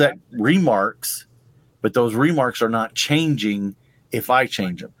grabs that remarks, but those remarks are not changing if I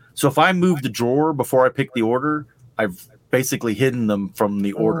change them. So if I move the drawer before I pick the order, I've basically hidden them from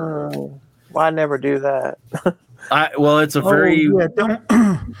the order. Well, I never do that. It's a very don't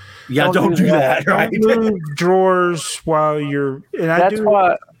don't do that. Right? Don't move drawers while you're. And That's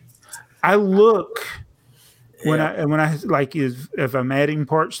why I look when I like if I'm adding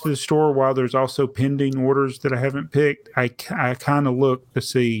parts to the store while there's also pending orders that I haven't picked. I kind of look to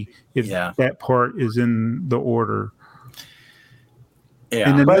see if that part is in the order. Yeah.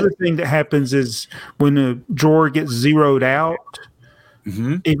 And another thing that happens is when a drawer gets zeroed out,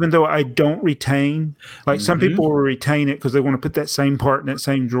 even though I don't retain, like some people will retain it because they want to put that same part in that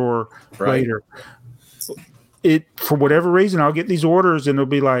same drawer later. For whatever reason, I'll get these orders and it'll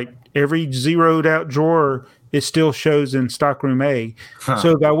be like every zeroed out drawer, it still shows in stockroom A.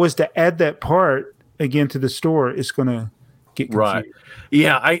 So if I was to add that part again to the store, it's going to get confused. Right.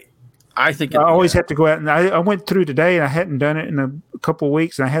 Yeah, I think I always have to go out, and I went through today and I hadn't done it in a couple of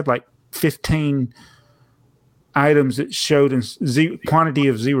weeks, and I had like 15 items that showed in quantity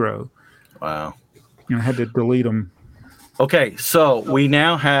of 0. Wow. I had to delete them. Okay, so we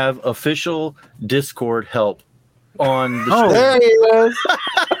now have official Discord help on the show. There he is.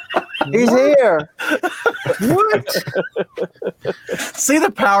 He's here. What? See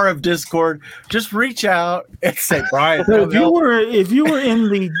the power of Discord. Just reach out and say, Brian. So if you were in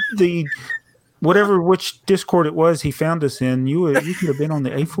the which Discord it was he found us in, you could have been on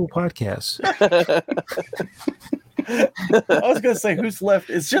the AFoOL podcast. I was gonna say who's left.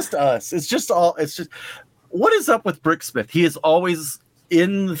 It's just us. It's just what is up with Bricksmith? He is always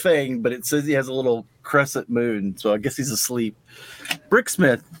in the thing, but it says he has a little crescent moon, so I guess he's asleep.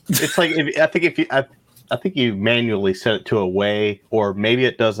 Bricksmith. It's like I think you manually set it to away, or maybe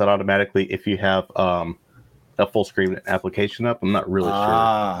it does that automatically if you have a full screen application up. I'm not really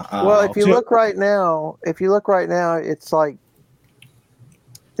sure. Well, if you look right now, it's like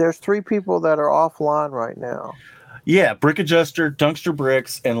there's 3 people that are offline right now. Yeah, Brick Adjuster, Dunkster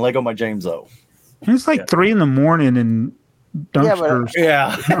Bricks, and Lego My James O. It's like 3 a.m. and Dunksters.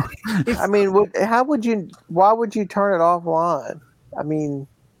 Yeah. I mean, why would you turn it offline? I mean,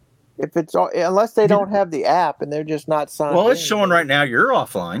 if it's unless they don't have the app and they're just not signed. Well, it's showing right now you're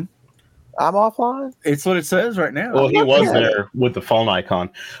offline. I'm offline. It's what it says right now. Well, he was there with the phone icon.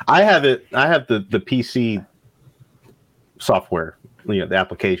 I have it. I have the PC software, the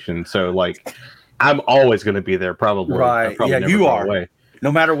application. So like, I'm always going to be there. Probably. Right. Yeah, you are. Away.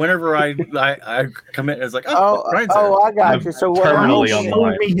 No matter whenever I come in, it's like, I got you. So terminally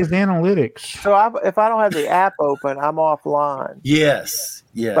online. Me his analytics. So if I don't have the app open, I'm offline. Yes.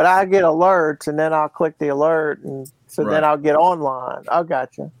 But I get alerts, and then I'll click the alert, and so then I'll get online. I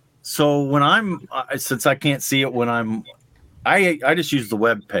got you. So when I'm since I can't see it when I just use the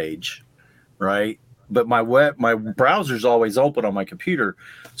web page, right? But my browser's always open on my computer,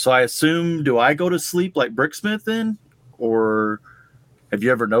 so I assume, do I go to sleep like Bricksmith then, or have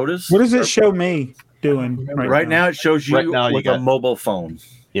you ever noticed? What does it show me doing right now? It shows you with a mobile phone.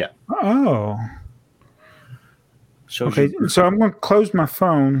 Yeah. Oh. Okay, so I'm going to close my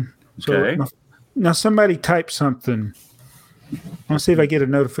phone. Okay. So now somebody type something. I want to see if I get a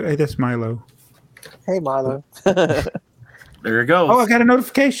notification. Hey, that's Milo. Hey, Milo. There you go. Oh, I got a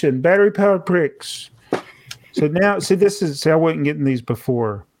notification. Battery powered bricks. So now, I wasn't getting these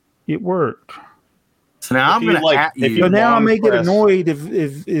before. It worked. So now I'm going to at you. So now I may get annoyed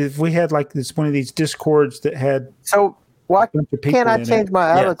if we had like this one of these Discords that had. So why can't I change my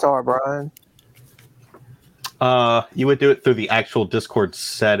avatar, Brian? You would do it through the actual Discord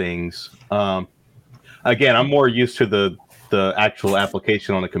settings. Again, I'm more used to the actual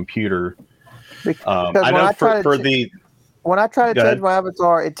application on a computer. I know when I try to change my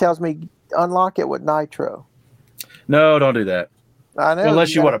avatar, it tells me unlock it with Nitro. No, don't do that. I know.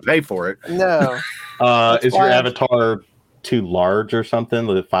 Unless you want to pay for it. No. Is your avatar too large or something?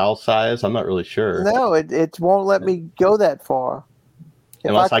 The file size? I'm not really sure. No, it won't let me go that far.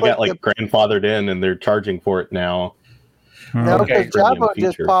 Unless I got grandfathered in and they're charging for it now. No, because Jabba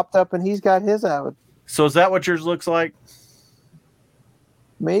just popped up and he's got his avatar. So is that what yours looks like?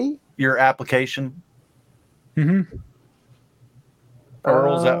 Me? Your application? Mm-hmm.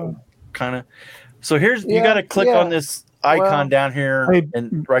 Or is that kind of... So here's... you got to click on this icon down here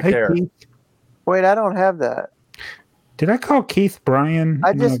and right there. Keith. Wait, I don't have that. Did I call Keith Brian?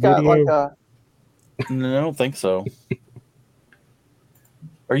 I just got like a... No, I don't think so.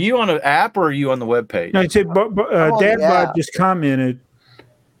 Are you on an app or are you on the webpage? No, it said, Dad Bod just commented.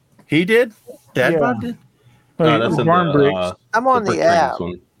 He did? Dad Bod did? That's in Barn Bricks. I'm on the app.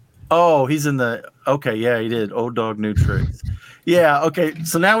 Oh, he's in the. Okay, yeah, he did. Old dog, new tricks. Yeah, okay.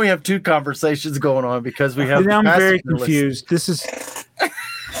 So now we have two conversations going on because we have. I'm very confused. This is.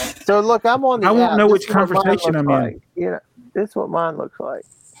 So look, I'm on the app. I won't know which conversation I'm in. You know, this is what mine looks like.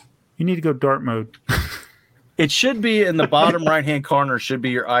 You need to go dark mode. It should be in the bottom right-hand corner. Should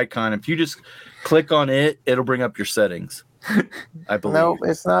be your icon. If you just click on it, it'll bring up your settings. I believe. No,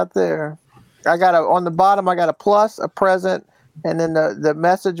 it's not there. I got on the bottom. I got a plus, a present, and then the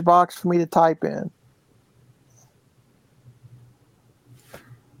message box for me to type in.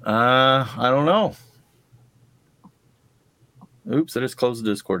 I don't know. Oops, I just closed the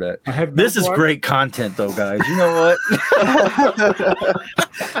Discord app. This is great content, though, guys. You know what?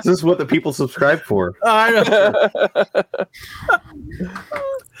 This is what the people subscribe for. I know.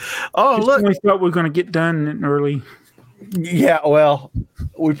 Look. We thought we were going to get done early. Yeah, well,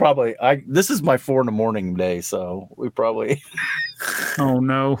 we probably. This is my 4 a.m. day, so we probably. Oh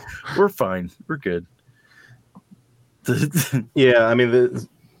no, we're fine. We're good. Yeah, I mean,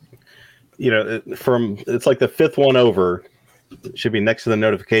 it's like the 5th one over. It should be next to the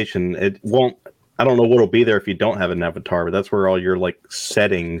notification. It won't. I don't know what'll be there if you don't have an avatar, but that's where all your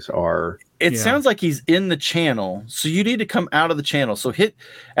settings are. It sounds like he's in the channel, so you need to come out of the channel. So hit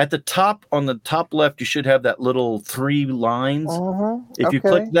at the top on the top left. You should have that little 3 lines. If you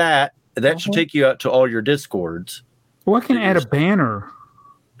click that, that should take you out to all your Discords. Well, I can add a banner.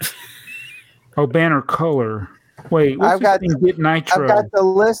 Banner color. Wait, what's I've got Get Nitro? I've got the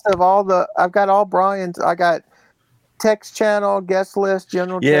list of I've got all Brian's. I got text channel, guest list,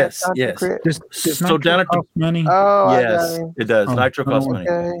 general chat. Yes. Does So down at the money. Oh, yes, it does. Nitro costs money.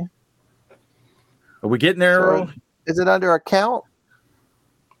 Okay. Are we getting there, Earl? Is it under account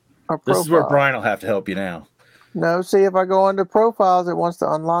or profile? This is where Brian will have to help you now. No, see, if I go under profiles, it wants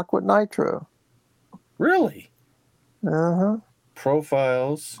to unlock with Nitro. Really? Uh-huh.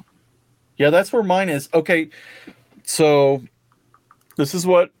 Profiles. Yeah, that's where mine is. Okay, so this is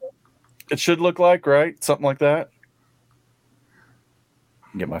what it should look like, right? Something like that.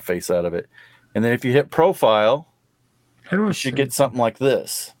 Get my face out of it. And then if you hit profile, you should get something like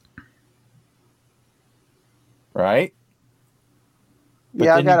this. Right? But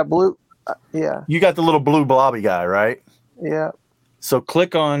I got a blue. Yeah. You got the little blue blobby guy, right? Yeah. So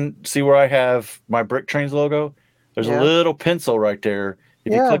click on, see where I have my Brick Trains logo? There's a little pencil right there.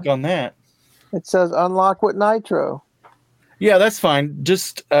 If you click on that. It says unlock with Nitro. Yeah, that's fine.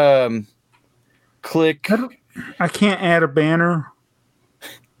 Just click. I can't add a banner.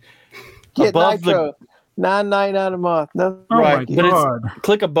 Get above Nitro. $9.99 a month. No, right, but it's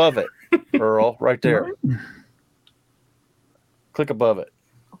click above it, Earl, right there. Click above it.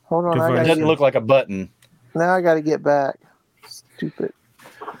 Hold on. It doesn't look like a button. Now I got to get back. Stupid.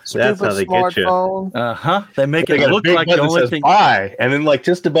 That's how they get you. They make it look like the only thing. Buy, and then like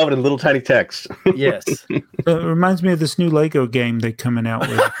just above it in little tiny text. Yes. It reminds me of this new Lego game they're coming out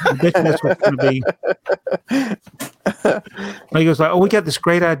with. I bet that's what's going to be. Lego's like, we got this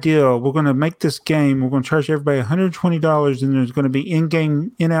great idea. We're going to make this game. We're going to charge everybody $120, and there's going to be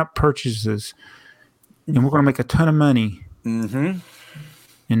in-game, in-app purchases, and we're going to make a ton of money. Mm-hmm.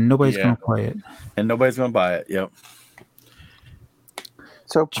 And nobody's going to play it. And nobody's going to buy it. Yep.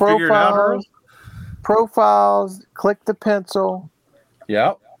 So profiles, click the pencil.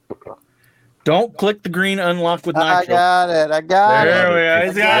 Yep. Don't click the green unlock with Nitro. I got it. There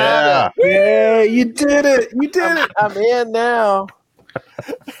we go. Yeah, you did it. You did it. I'm in now.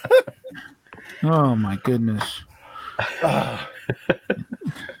 Oh, my goodness.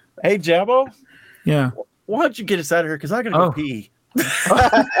 Hey, Jabbo. Yeah. Why don't you get us out of here? Because I got to go pee.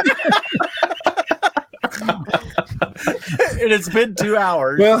 And it's been 2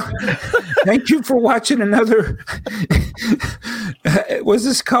 hours. Well, thank you for watching another. Was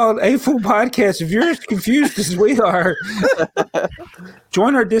this called AFoOL Podcast? If you're as confused as we are,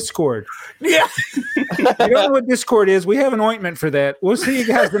 join our Discord. Yeah. If you don't know what Discord is, we have an ointment for that. We'll see you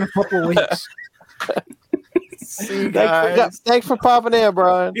guys in a couple of weeks. See you guys. Thanks for popping in,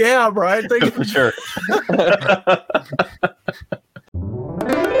 Brian. Yeah, Brian. Thank you for sure.